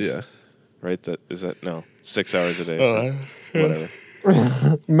 7 days. Yeah. Right? No, 6 hours a day. Whatever.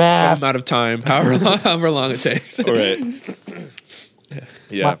 Math. Amount of time, however long it takes. All right.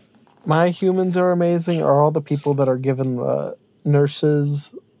 Yeah. My humans are amazing are all the people that are given the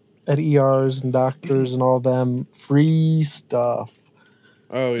nurses at ERs and doctors and all them free stuff.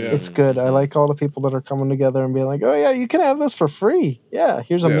 Oh, yeah. It's good. I like all the people that are coming together and being like, oh, yeah, you can have this for free. Yeah,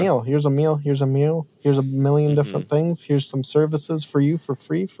 here's a Yeah. meal. Here's a meal. Here's a meal. Here's a million different things. Here's some services for you for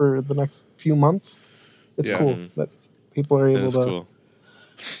free for the next few months. It's Yeah. cool that people are That able is to cool.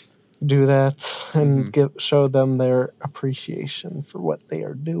 do that and show them their appreciation for what they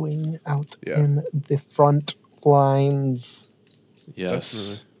are doing out Yeah. in the front lines. Yes.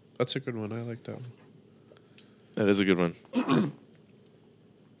 Definitely. That's a good one. I like that one. That is a good one.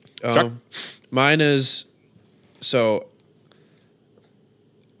 Mine is, so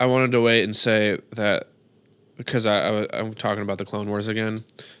I wanted to wait and say that because I'm talking about the Clone Wars again.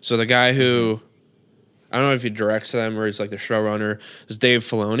 So the guy who, I don't know if he directs them or he's like the showrunner, is Dave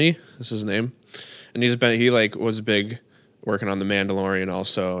Filoni. That's his name. And he like was big working on The Mandalorian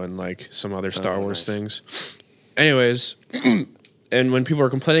also and like some other Star Wars things. Anyways, and when people were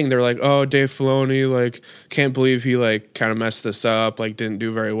complaining, they're like, "Oh, Dave Filoni, like, can't believe he like kind of messed this up, like, didn't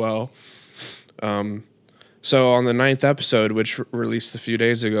do very well." So on the 9th episode, which released a few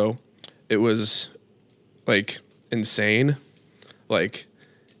days ago, it was like insane. Like,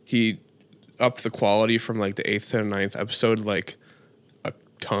 he upped the quality from like the 8th to the 9th episode like a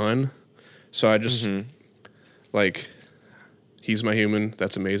ton. So I just like He's My Human.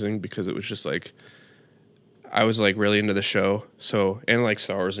 That's amazing because it was just like I was like really into the show. So and like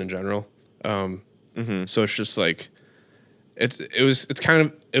Star Wars in general. So it's just like it was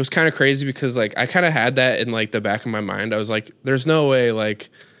kind of crazy because like I kind of had that in like the back of my mind. I was like, there's no way like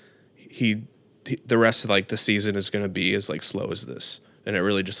the rest of like the season is gonna be as like slow as this, and it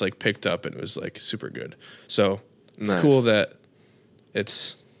really just like picked up and it was like super good. So it's cool that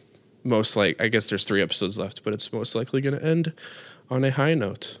it's most like I guess there's 3 episodes left, but it's most likely gonna end on a high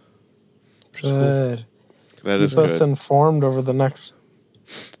note. Which is cool. Good. That is Keep us good. informed over the next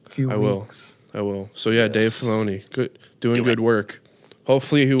few weeks. I will. So yeah, Dave Filoni, doing good work.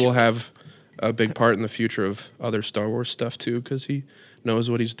 Hopefully he will have a big part in the future of other Star Wars stuff too, because he knows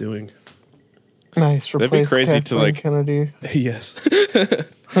what he's doing. Nice. That'd be Replace crazy to, Kathleen like- Kennedy. Yes.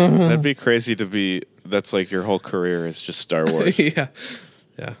 That'd be crazy to be. That's like your whole career is just Star Wars. Yeah.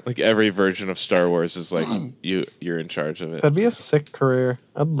 Yeah. Like every version of Star Wars is like you're in charge of it. That'd be a sick career.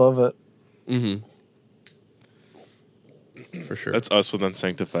 I'd love it. For sure. That's us with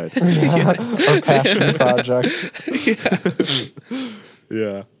Unsanctified. Our passion project.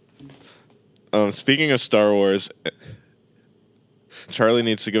 Yeah. Speaking of Star Wars, Charlie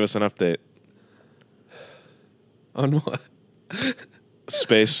needs to give us an update. On what?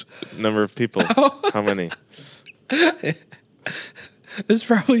 Space number of people. How many? This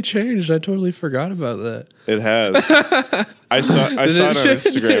probably changed. I totally forgot about that. It has. I saw it on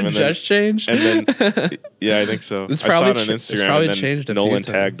Instagram and then just changed. and then yeah, I think so. It's I saw probably it on ch- it's Instagram probably and then changed a few Nolan times.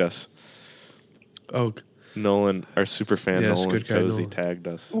 tagged us. Oh, Nolan, our super fan Yes, Nolan good guy, Cozy Nolan. tagged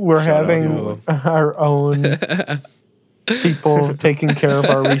us. We're Shout out, having Nolan. our own people taking care of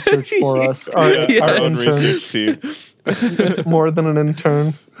our research for us. Our Our own intern. research team. More than an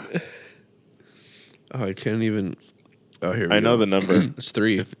intern. I can't even. Oh, here we I go. know the number. It's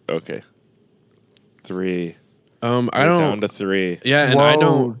 3. Okay. 3. I We're don't. down to 3. Yeah, and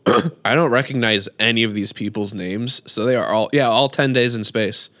Whoa. I don't recognize any of these people's names. So they are all 10 days in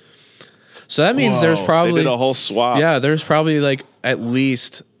space. So that means there's Whoa, probably they did a whole swap. yeah, there's probably like at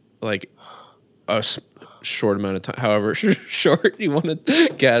least like a short amount of time, however short you want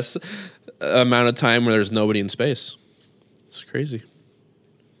to guess, amount of time where there's nobody in space. It's crazy.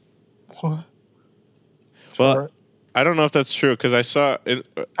 What? Well, I don't know if that's true because I saw it,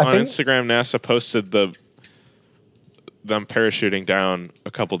 on think- Instagram NASA posted them parachuting down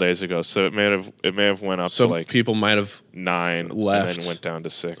a couple days ago, so it may have went up So to like people might have 9 left. and then went down to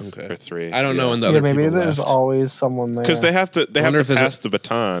 6 Okay. or 3. I don't know when the Yeah, other maybe people there's left. always someone there. because they have to wonder if there's pass the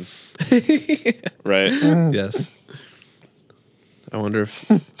baton, right? Yes. I wonder if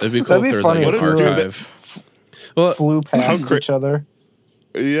it'd be cool That'd if be there's funny like if an we were- archive. Well, flew past cra- each other.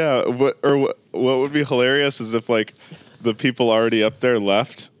 Yeah, what would be hilarious is if like the people already up there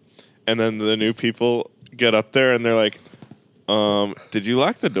left, and then the new people get up there and they're like, did you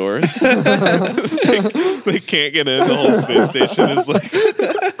lock the doors? they can't get in. The whole space station is like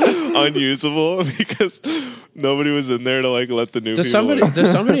unusable because nobody was in there to like let the new does people in.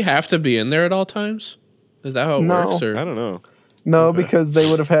 does somebody have to be in there at all times? Is that how it No. works? Or I don't know. No, because they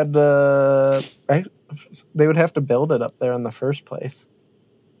would have had to. They would have to build it up there in the first place.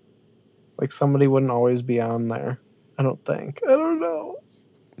 Like somebody wouldn't always be on there. I don't think. I don't know.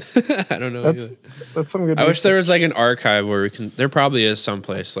 I don't know. That's either. that's some good. I wish research. there was like an archive where we can. There probably is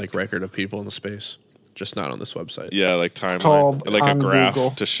someplace like record of people in the space, just not on this website. Yeah, like timeline, called like a on graph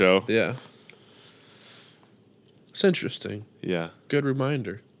Google. to show. Yeah. It's interesting. Yeah. Good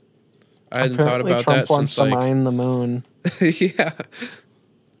reminder. I hadn't thought Apparently about Trump that wants since to like mine the moon. yeah.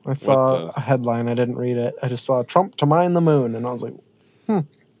 I saw the- a headline. I didn't read it. I just saw Trump to mine the moon, and I was like,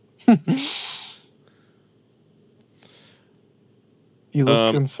 You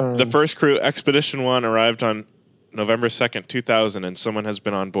look concerned. The first crew, Expedition 1, arrived on November 2nd, 2000, and someone has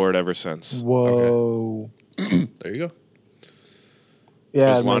been on board ever since. Whoa. There you go. It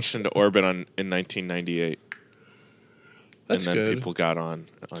Yeah. was it launched into orbit in 1998. That's and then good. people got on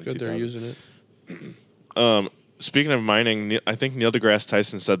Good 2000. they're using it. Speaking of mining, I think Neil deGrasse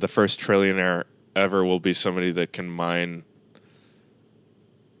Tyson said the first trillionaire ever will be somebody that can mine.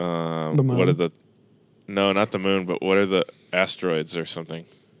 The moon? What are the? No, not the moon, but what are the asteroids or something?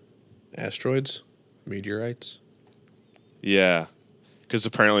 Asteroids, meteorites. Yeah, because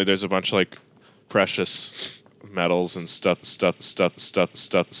apparently there's a bunch of like precious metals and stuff.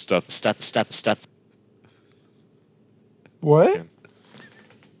 What? Yeah.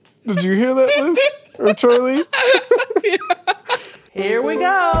 Did you hear that, Luke? Or Charlie? Here we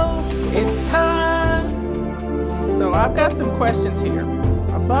go. It's time. So I've got some questions here.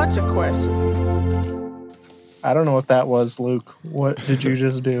 A bunch of questions. I don't know what that was, Luke. What did you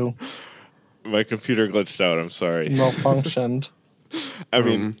just do? My computer glitched out. I'm sorry. Malfunctioned. I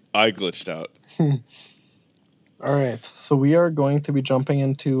mean, I glitched out. All right. So we are going to be jumping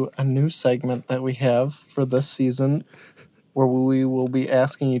into a new segment that we have for this season where we will be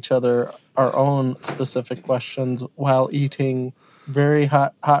asking each other our own specific questions while eating very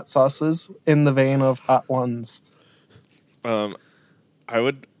hot sauces in the vein of hot ones. I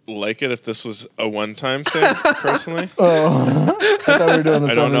would like it if this was a one-time thing, personally. Oh, I thought we were doing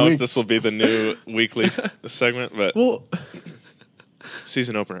this I don't every know week. if this will be the new weekly segment, but Well,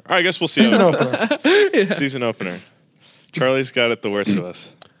 season opener. All right, I guess we'll see. Season opener. Season opener. Charlie's got it the worst of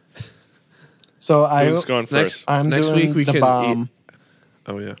us. So Who's going first? I'm next doing week we the can bomb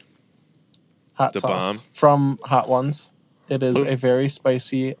oh yeah. hot The sauce bomb? from Hot Ones. It is Who- a very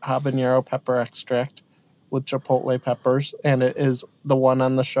spicy habanero pepper extract with chipotle peppers, and it is the one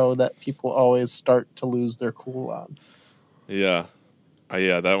on the show that people always start to lose their cool on. Yeah.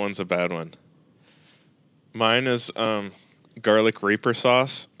 Yeah, that one's a bad one. Mine is garlic reaper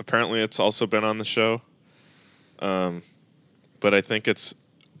sauce. Apparently it's also been on the show. But I think it's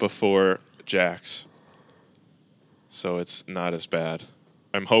before Jack's. So it's not as bad.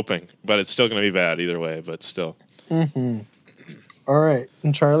 I'm hoping, but it's still going to be bad either way, but still. All right.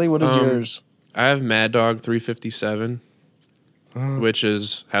 And Charlie, what is yours? I have Mad Dog 357, which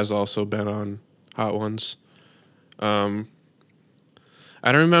has also been on Hot Ones. I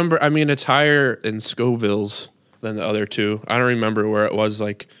don't remember. I mean, it's higher in Scovilles than the other two. I don't remember where it was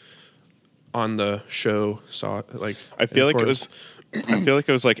like on the show. I feel like it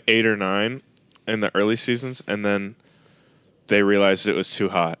was like 8 or 9 in the early seasons, and then they realized it was too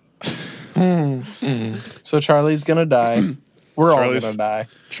hot. So Charlie's gonna die. We're all Charlie's- gonna die.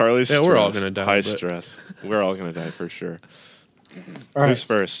 Charlie's Yeah, we're all stressed. gonna die, High but- stress. We're all gonna die for sure. All right. Who's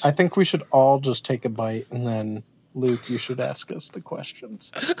first? I think we should all just take a bite, and then Luke, you should ask us the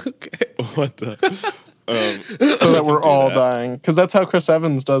questions What the? so that we're do all that. dying. Because that's how Chris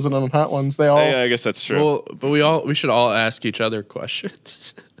Evans does it on Hot Ones. They all. Yeah, I guess that's true. Well, but we should all ask each other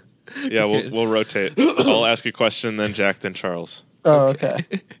questions. Yeah, we'll rotate. I'll ask a question, then Jack, then Charles. Oh, okay.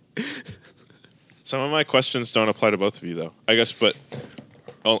 Some of my questions don't apply to both of you, though. I guess, but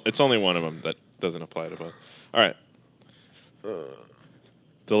it's only one of them that doesn't apply to both. All right.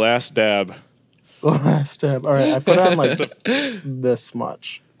 The last dab. The last step. All right, I put on like this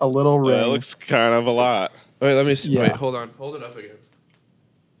much, a little ring. That looks kind of a lot. Wait, let me see. Yeah. Wait, hold on. Hold it up again.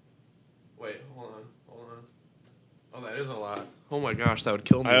 Wait, hold on. Oh, that is a lot. Oh my gosh, that would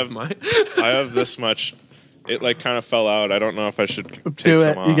kill me I with have- mine. I have this much. It like kind of fell out. I don't know if I should take do some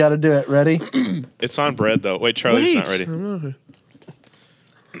it. off. You got to do it. Ready? It's on bread though. Wait, Charlie's not ready.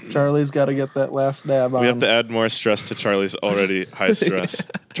 Charlie's got to get that last dab on. We have to add more stress to Charlie's already high stress.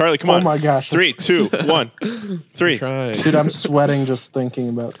 Charlie, come Oh on. my gosh. 3, 2, 1, 3. Try. Dude, I'm sweating just thinking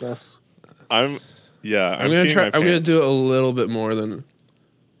about this. I'm I'm gonna peeing try. my I'm gonna pants. do it a little bit more than.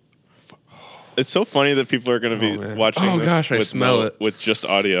 It's so funny that people are going to be man. watching Oh, this gosh, I with smell it. with just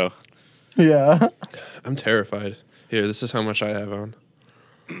audio. Yeah. I'm terrified. Here, this is how much I have on.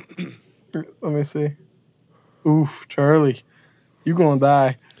 Let me see. Oof, Charlie. You gonna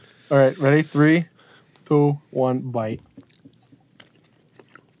die. All right, ready? 3, 2, 1, bite.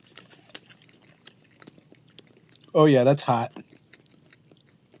 Oh, yeah, that's hot.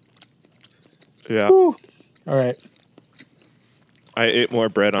 Yeah. Woo. All right. I ate more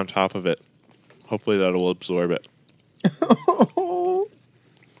bread on top of it. Hopefully that will absorb it.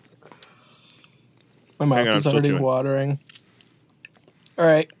 My mouth Hang on, is I'm still already chewing. watering. All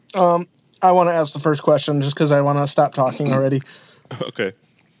right. I want to ask the first question just because I want to stop talking already. Okay.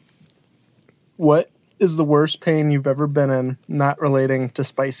 What is the worst pain you've ever been in not relating to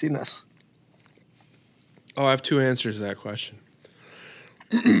spiciness? Oh, I have two answers to that question.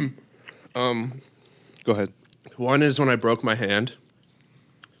 Go ahead. One is when I broke my hand.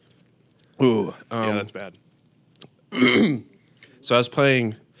 Ooh. Yeah, that's bad. So I was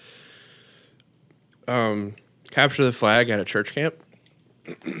playing capture the flag at a church camp.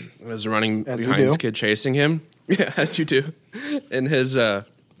 I was running As you behind this do. kid chasing him. Yeah, as you do. And his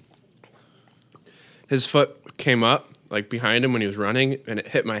foot came up like behind him when he was running, and it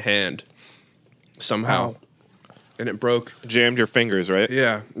hit my hand somehow, Ow. and it broke. Jammed your fingers, right?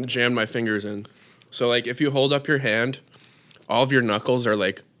 Yeah, it jammed my fingers in. So like if you hold up your hand, all of your knuckles are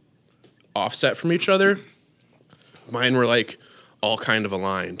like offset from each other. Mine were like all kind of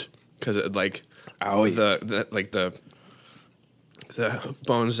aligned because it like the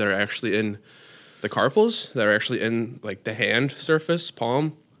bones that are actually in the carpals that are actually in like the hand surface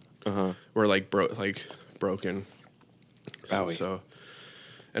palm were like broken. Owie. So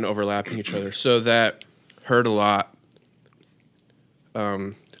and overlapping each other. So that hurt a lot.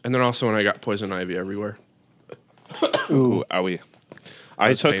 And then also when I got poison ivy everywhere. Ooh, owie. I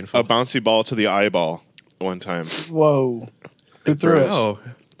was took painful. a bouncy ball to the eyeball one time. Whoa. Who threw it? Oh,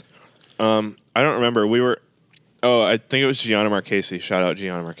 I don't remember. I think it was Gianna Marchese. Shout out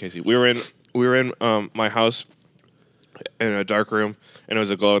Gianna Marchese. We were in my house in a dark room, and it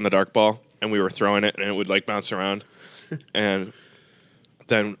was a glow in the dark ball, and we were throwing it, and it would like bounce around, and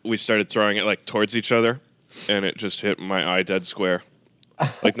then we started throwing it like towards each other, and it just hit my eye dead square,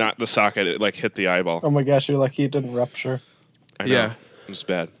 like not the socket. It like hit the eyeball. Oh my gosh, you're lucky it didn't rupture. I know. Yeah. It was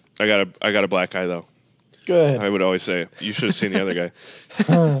bad. I got a black eye though. Good. I would always say you should have seen the other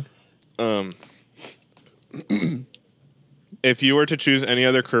guy. If you were to choose any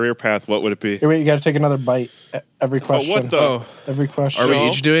other career path, what would it be? Hey, wait, you got to take another bite. Every question. What the? Oh, Every question. are we No.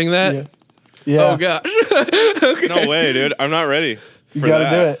 each doing that? Yeah. Yeah. Oh gosh. Okay. No way, dude. I'm not ready. You for got to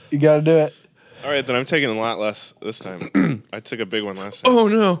that. do it. You got to do it. All right, then I'm taking a lot less this time. I took a big one last time. Oh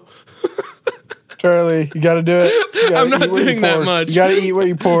no. Charlie, you got to do it. You gotta I'm not eat what you doing that poured. much. You got to eat what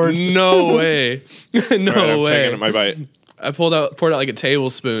you poured. No way. No All right, I'm way. taking my bite. I poured out like a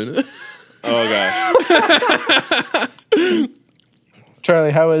tablespoon. Oh god.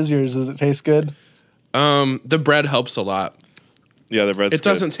 Charlie, how is yours? Does it taste good? The bread helps a lot. Yeah, the bread's It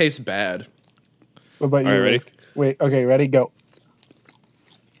doesn't taste bad. What about you? All right, ready? Luke? Wait, okay, ready? Go.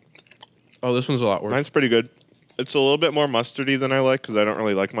 Oh, this one's a lot good. worse. Mine's pretty good. It's a little bit more mustardy than I like because I don't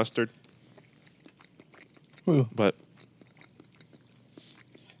really like mustard. Ooh. But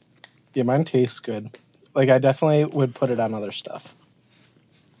Yeah, mine tastes good. Like, I definitely would put it on other stuff.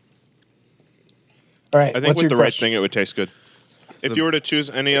 All right, I think what's with the your right question? thing, it would taste good. If you were to choose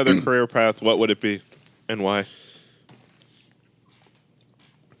any other career path, what would it be and why?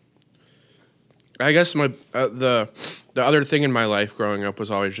 I guess my the other thing in my life growing up was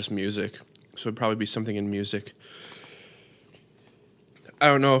always just music. So it'd probably be something in music. I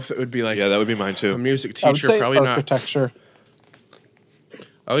don't know if it would be like Yeah, that would be mine a too. music I would teacher. say Probably not. architecture.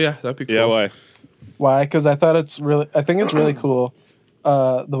 Oh yeah, that'd be cool. Yeah, why? Why? Because I think it's really cool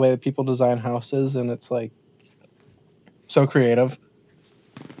the way that people design houses, and it's like so creative.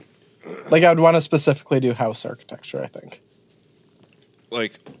 Like, I would want to specifically do house architecture. I think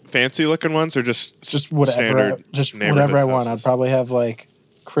Like fancy looking ones or just whatever, standard just neighborhood whatever I want. houses? I'd probably have like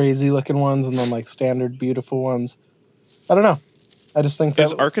crazy looking ones, and then like standard beautiful ones. I don't know. I just think that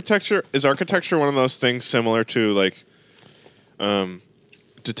Is architecture one of those things similar to like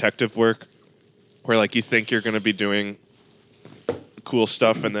detective work, where like you think you're going to be doing cool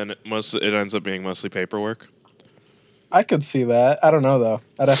stuff, and then it ends up being mostly paperwork? I could see that. I don't know though.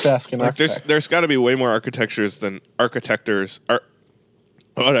 I'd have to ask an Like architect. there's got to be way more architectures than architectors or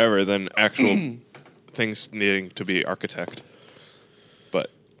whatever than actual things needing to be architect.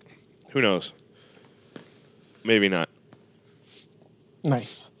 But who knows? Maybe not.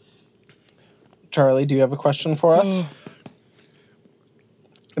 Nice. Charlie, do you have a question for us?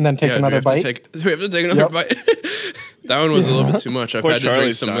 And then take Yeah, another bite. do we have to take another Yep. bite? That one was a little bit too much. I've Poor had to drink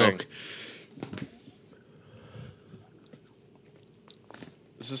Charlie's some dying. milk.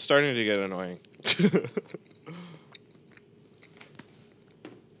 This is starting to get annoying.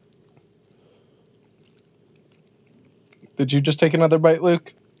 Did you just take another bite,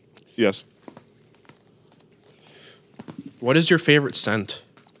 Luke? Yes. What is your favorite scent?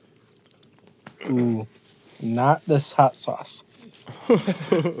 Ooh, not this hot sauce.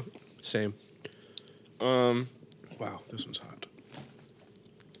 Same. Wow, this one's hot.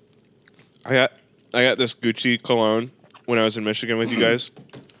 I got this Gucci cologne when I was in Michigan with you guys.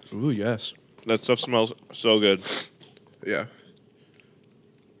 Ooh, yes. That stuff smells so good. Yeah.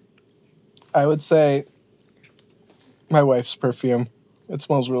 I would say my wife's perfume. It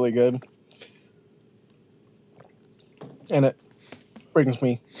smells really good. And it brings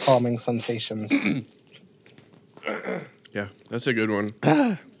me calming sensations. Yeah, that's a good one.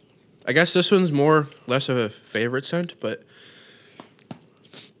 I guess this one's less of a favorite scent, but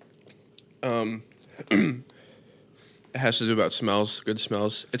it has to do about smells, good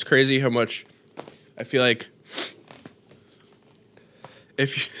smells. It's crazy how much I feel like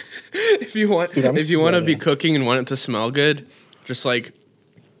if you want Dude, I'm to be sweating. cooking and want it to smell good, just like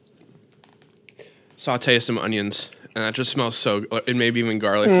saute some onions, and that just smells so. And maybe even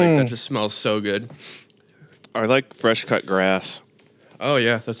garlic, like that just smells so good. I like fresh cut grass, Oh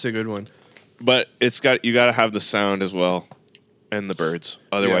yeah, that's a good one. but you got to have the sound as well, and the birds.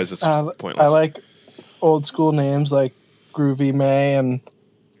 Otherwise, it's pointless. I like old school names like Groovy May and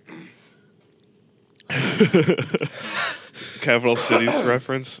Capital Cities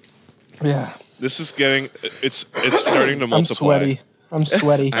reference. yeah. This is getting it's starting to I'm multiply. sweaty. I'm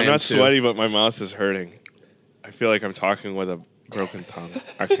sweaty. I I'm am not too. sweaty, but my mouth is hurting. I feel like I'm talking with a broken tongue.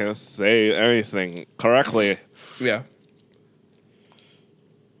 I can't say anything correctly. Yeah.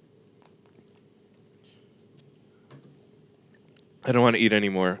 I don't want to eat any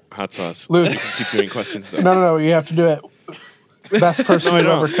more hot sauce. Luke. You can keep doing questions though. No. You have to do it. Best person No, I you've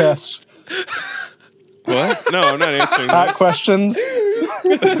don't. ever kissed. What? No, I'm not answering Hot that. questions.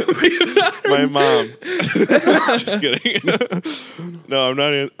 My mom. Just kidding. No, I'm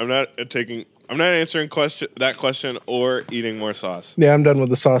not. I'm not answering that question or eating more sauce. Yeah, I'm done with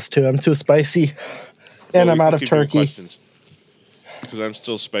the sauce too. I'm too spicy, and I'm out of turkey. Because I'm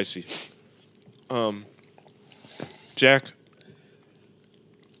still spicy. Jack,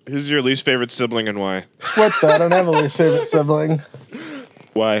 who's your least favorite sibling and why? What the? I don't have a least favorite sibling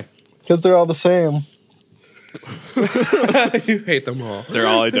Why? because they're all the same. You hate them all. They're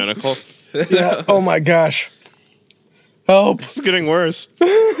all identical. Yeah. Oh my gosh. Help. It's getting worse.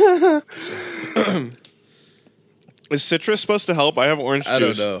 Is citrus supposed to help? I have orange juice. I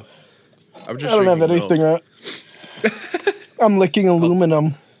don't know. I'm just I don't have drinking anything milk. right. I'm licking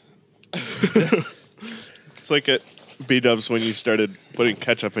aluminum. It's like at B-dubs when you started putting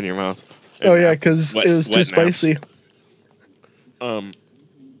ketchup in your mouth. Oh yeah, because Wet- it was too wet naps. spicy.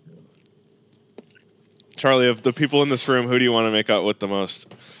 Charlie, of the people in this room, who do you want to make out with the most?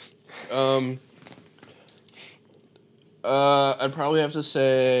 I'd probably have to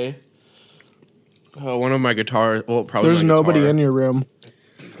say one of my guitars. Well, probably There's my nobody guitar. in your room.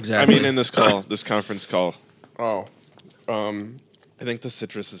 I Exactly. mean, in this call, this conference call. oh, I think the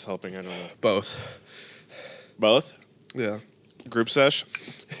citrus is helping. I don't know. both. Both? Yeah. Group sesh?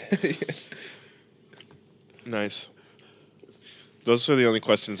 Nice. Those are the only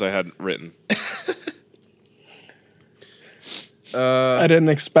questions I had written. I didn't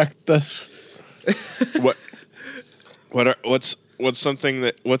expect this. What's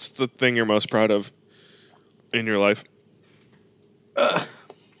the thing you're most proud of in your life?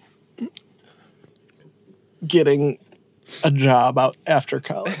 Getting a job out after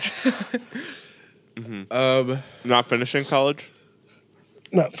college. Not finishing college?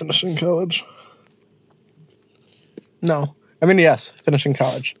 Not finishing college. No. I mean, yes, finishing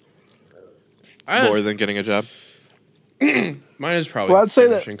college. More than getting a job? Mine is probably. Well, I'd say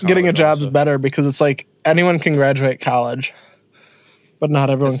that finishing getting a college job is also. better because it's like anyone can graduate college, but not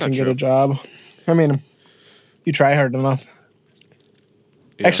everyone That's not can get true. a job. I mean, you try hard enough.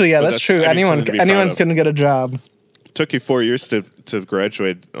 Yeah, Actually, yeah, but that's true. I mean, Anyone something to be proud anyone of. can get a job. Took you 4 years to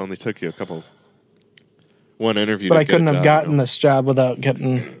graduate. Only took you one interview. But to I get a couldn't have job, gotten you know? this job without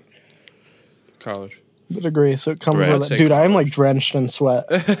getting college. the degree. So it comes Right. with I'd it. say Dude, I'm college. like drenched in sweat.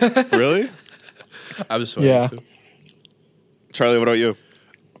 Really? I was sweating Yeah. too. Charlie, what about you?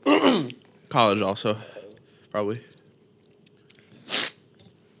 College also, probably.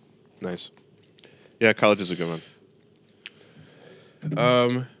 Nice. Yeah, college is a good one.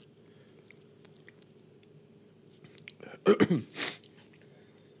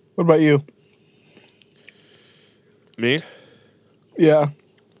 What about you? Me? Yeah.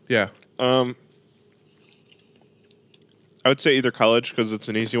 Yeah. I would say either college because it's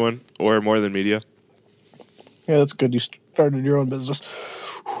an easy one, or more than media. Yeah, that's good. You started your own business.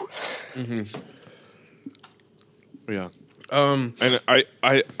 Yeah. Um. And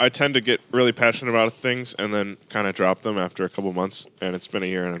I tend to get really passionate about things and then kind of drop them after a couple months. And it's been a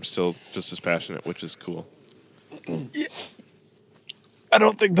year and I'm still just as passionate, which is cool. I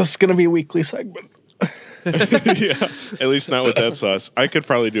don't think this is going to be a weekly segment. Yeah. At least not with that sauce. I could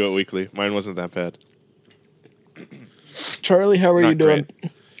probably do it weekly. Mine wasn't that bad. Charlie, how are Not you doing?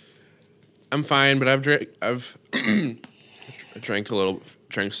 great. I'm fine, but I've drank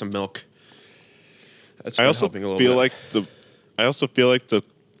some milk. That's I been also helping a little feel bit. like the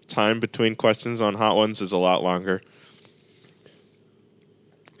time between questions on hot ones is a lot longer.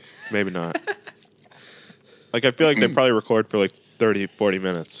 Maybe not. Like I feel like they probably record for like 30, 40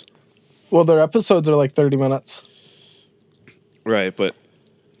 minutes. Well, their episodes are like 30 minutes. Right, but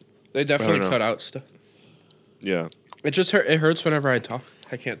They definitely know. cut out stuff. yeah. It just it hurts whenever I talk.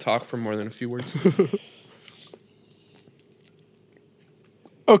 I can't talk for more than a few words.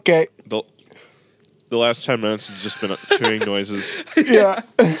 Okay. The last 10 minutes has just been chewing noises. Yeah.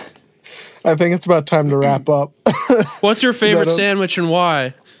 I think it's about time to wrap up. What's your favorite That a- sandwich and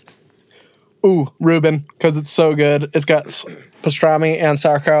why? Ooh, Reuben, because it's so good. It's got pastrami and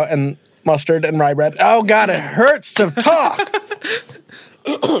sauerkraut and mustard and rye bread. Oh, God, it hurts to talk.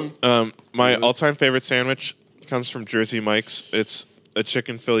 My all-time favorite sandwich comes from Jersey Mike's. It's a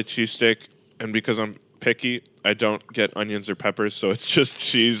chicken Philly cheesesteak, and because I'm picky, I don't get onions or peppers, so it's just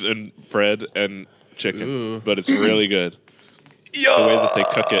cheese and bread and chicken. Ooh. But it's really good. The way that they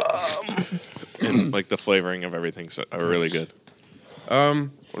cook it and like the flavoring of everything are really good.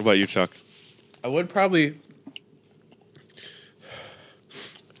 What about you, Chuck? I would probably.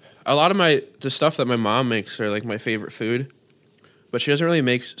 A lot of the stuff that my mom makes are like my favorite food, but she doesn't really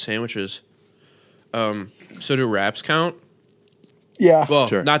make sandwiches. So do wraps count? Yeah. Well,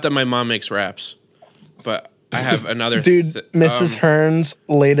 Sure. not that my mom makes wraps, but I have another. Dude, Mrs. Hearn's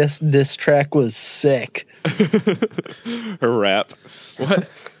latest diss track was sick. Her rap. What?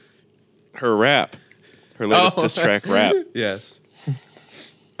 Her rap. Her latest diss track rap. Yes.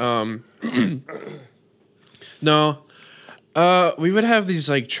 No. We would have these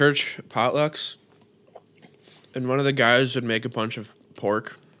like church potlucks, and one of the guys would make a bunch of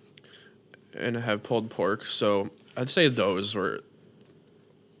pork and have pulled pork. So I'd say those were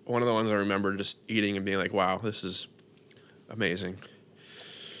one of the ones I remember just eating and being like, wow, this is amazing.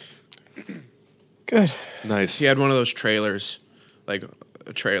 Good. Nice. He had one of those trailers, like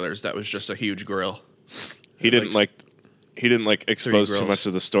trailers that was just a huge grill. He didn't expose too grills. much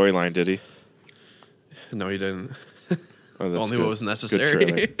of the storyline, did he? No, he didn't. Oh, that's Only good. what was Good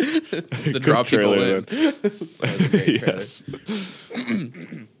necessary trailer. to draw people trailer, in. That was a great trailer. Yes.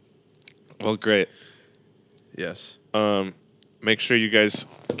 Well, great. Yes. Make sure you guys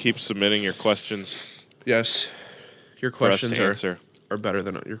keep submitting your questions Yes. Your for us questions to answer. are better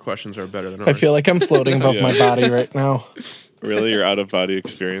than your questions are better than ours. I feel like I'm floating above my body right now. Really, your out of body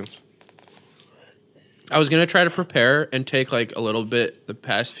experience? I was gonna try to prepare and take like a little bit the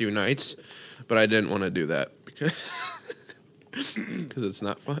past few nights, but I didn't want to do that because it's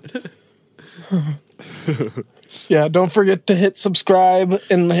not fun. Yeah, don't forget to hit subscribe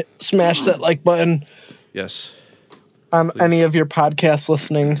and smash that like button Yes. on any of your podcast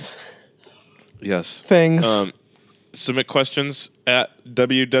listening Yes. things. Submit questions at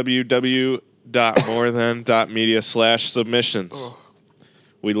www.morethan.media/submissions.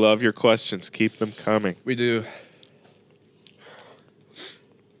 We love your questions. Keep them coming. We do.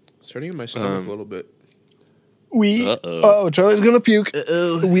 Starting in my stomach a little bit. Charlie's gonna puke.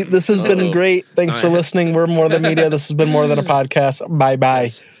 This has been great. Thanks for listening. We're More Than Media. This has been More Than a Podcast. Bye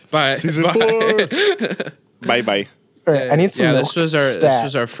bye. Bye. Season Bye. 4. Bye. All right, I need some milk. This was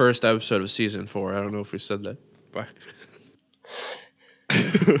Stat. our first episode of season 4. I don't know if we said that. Bye.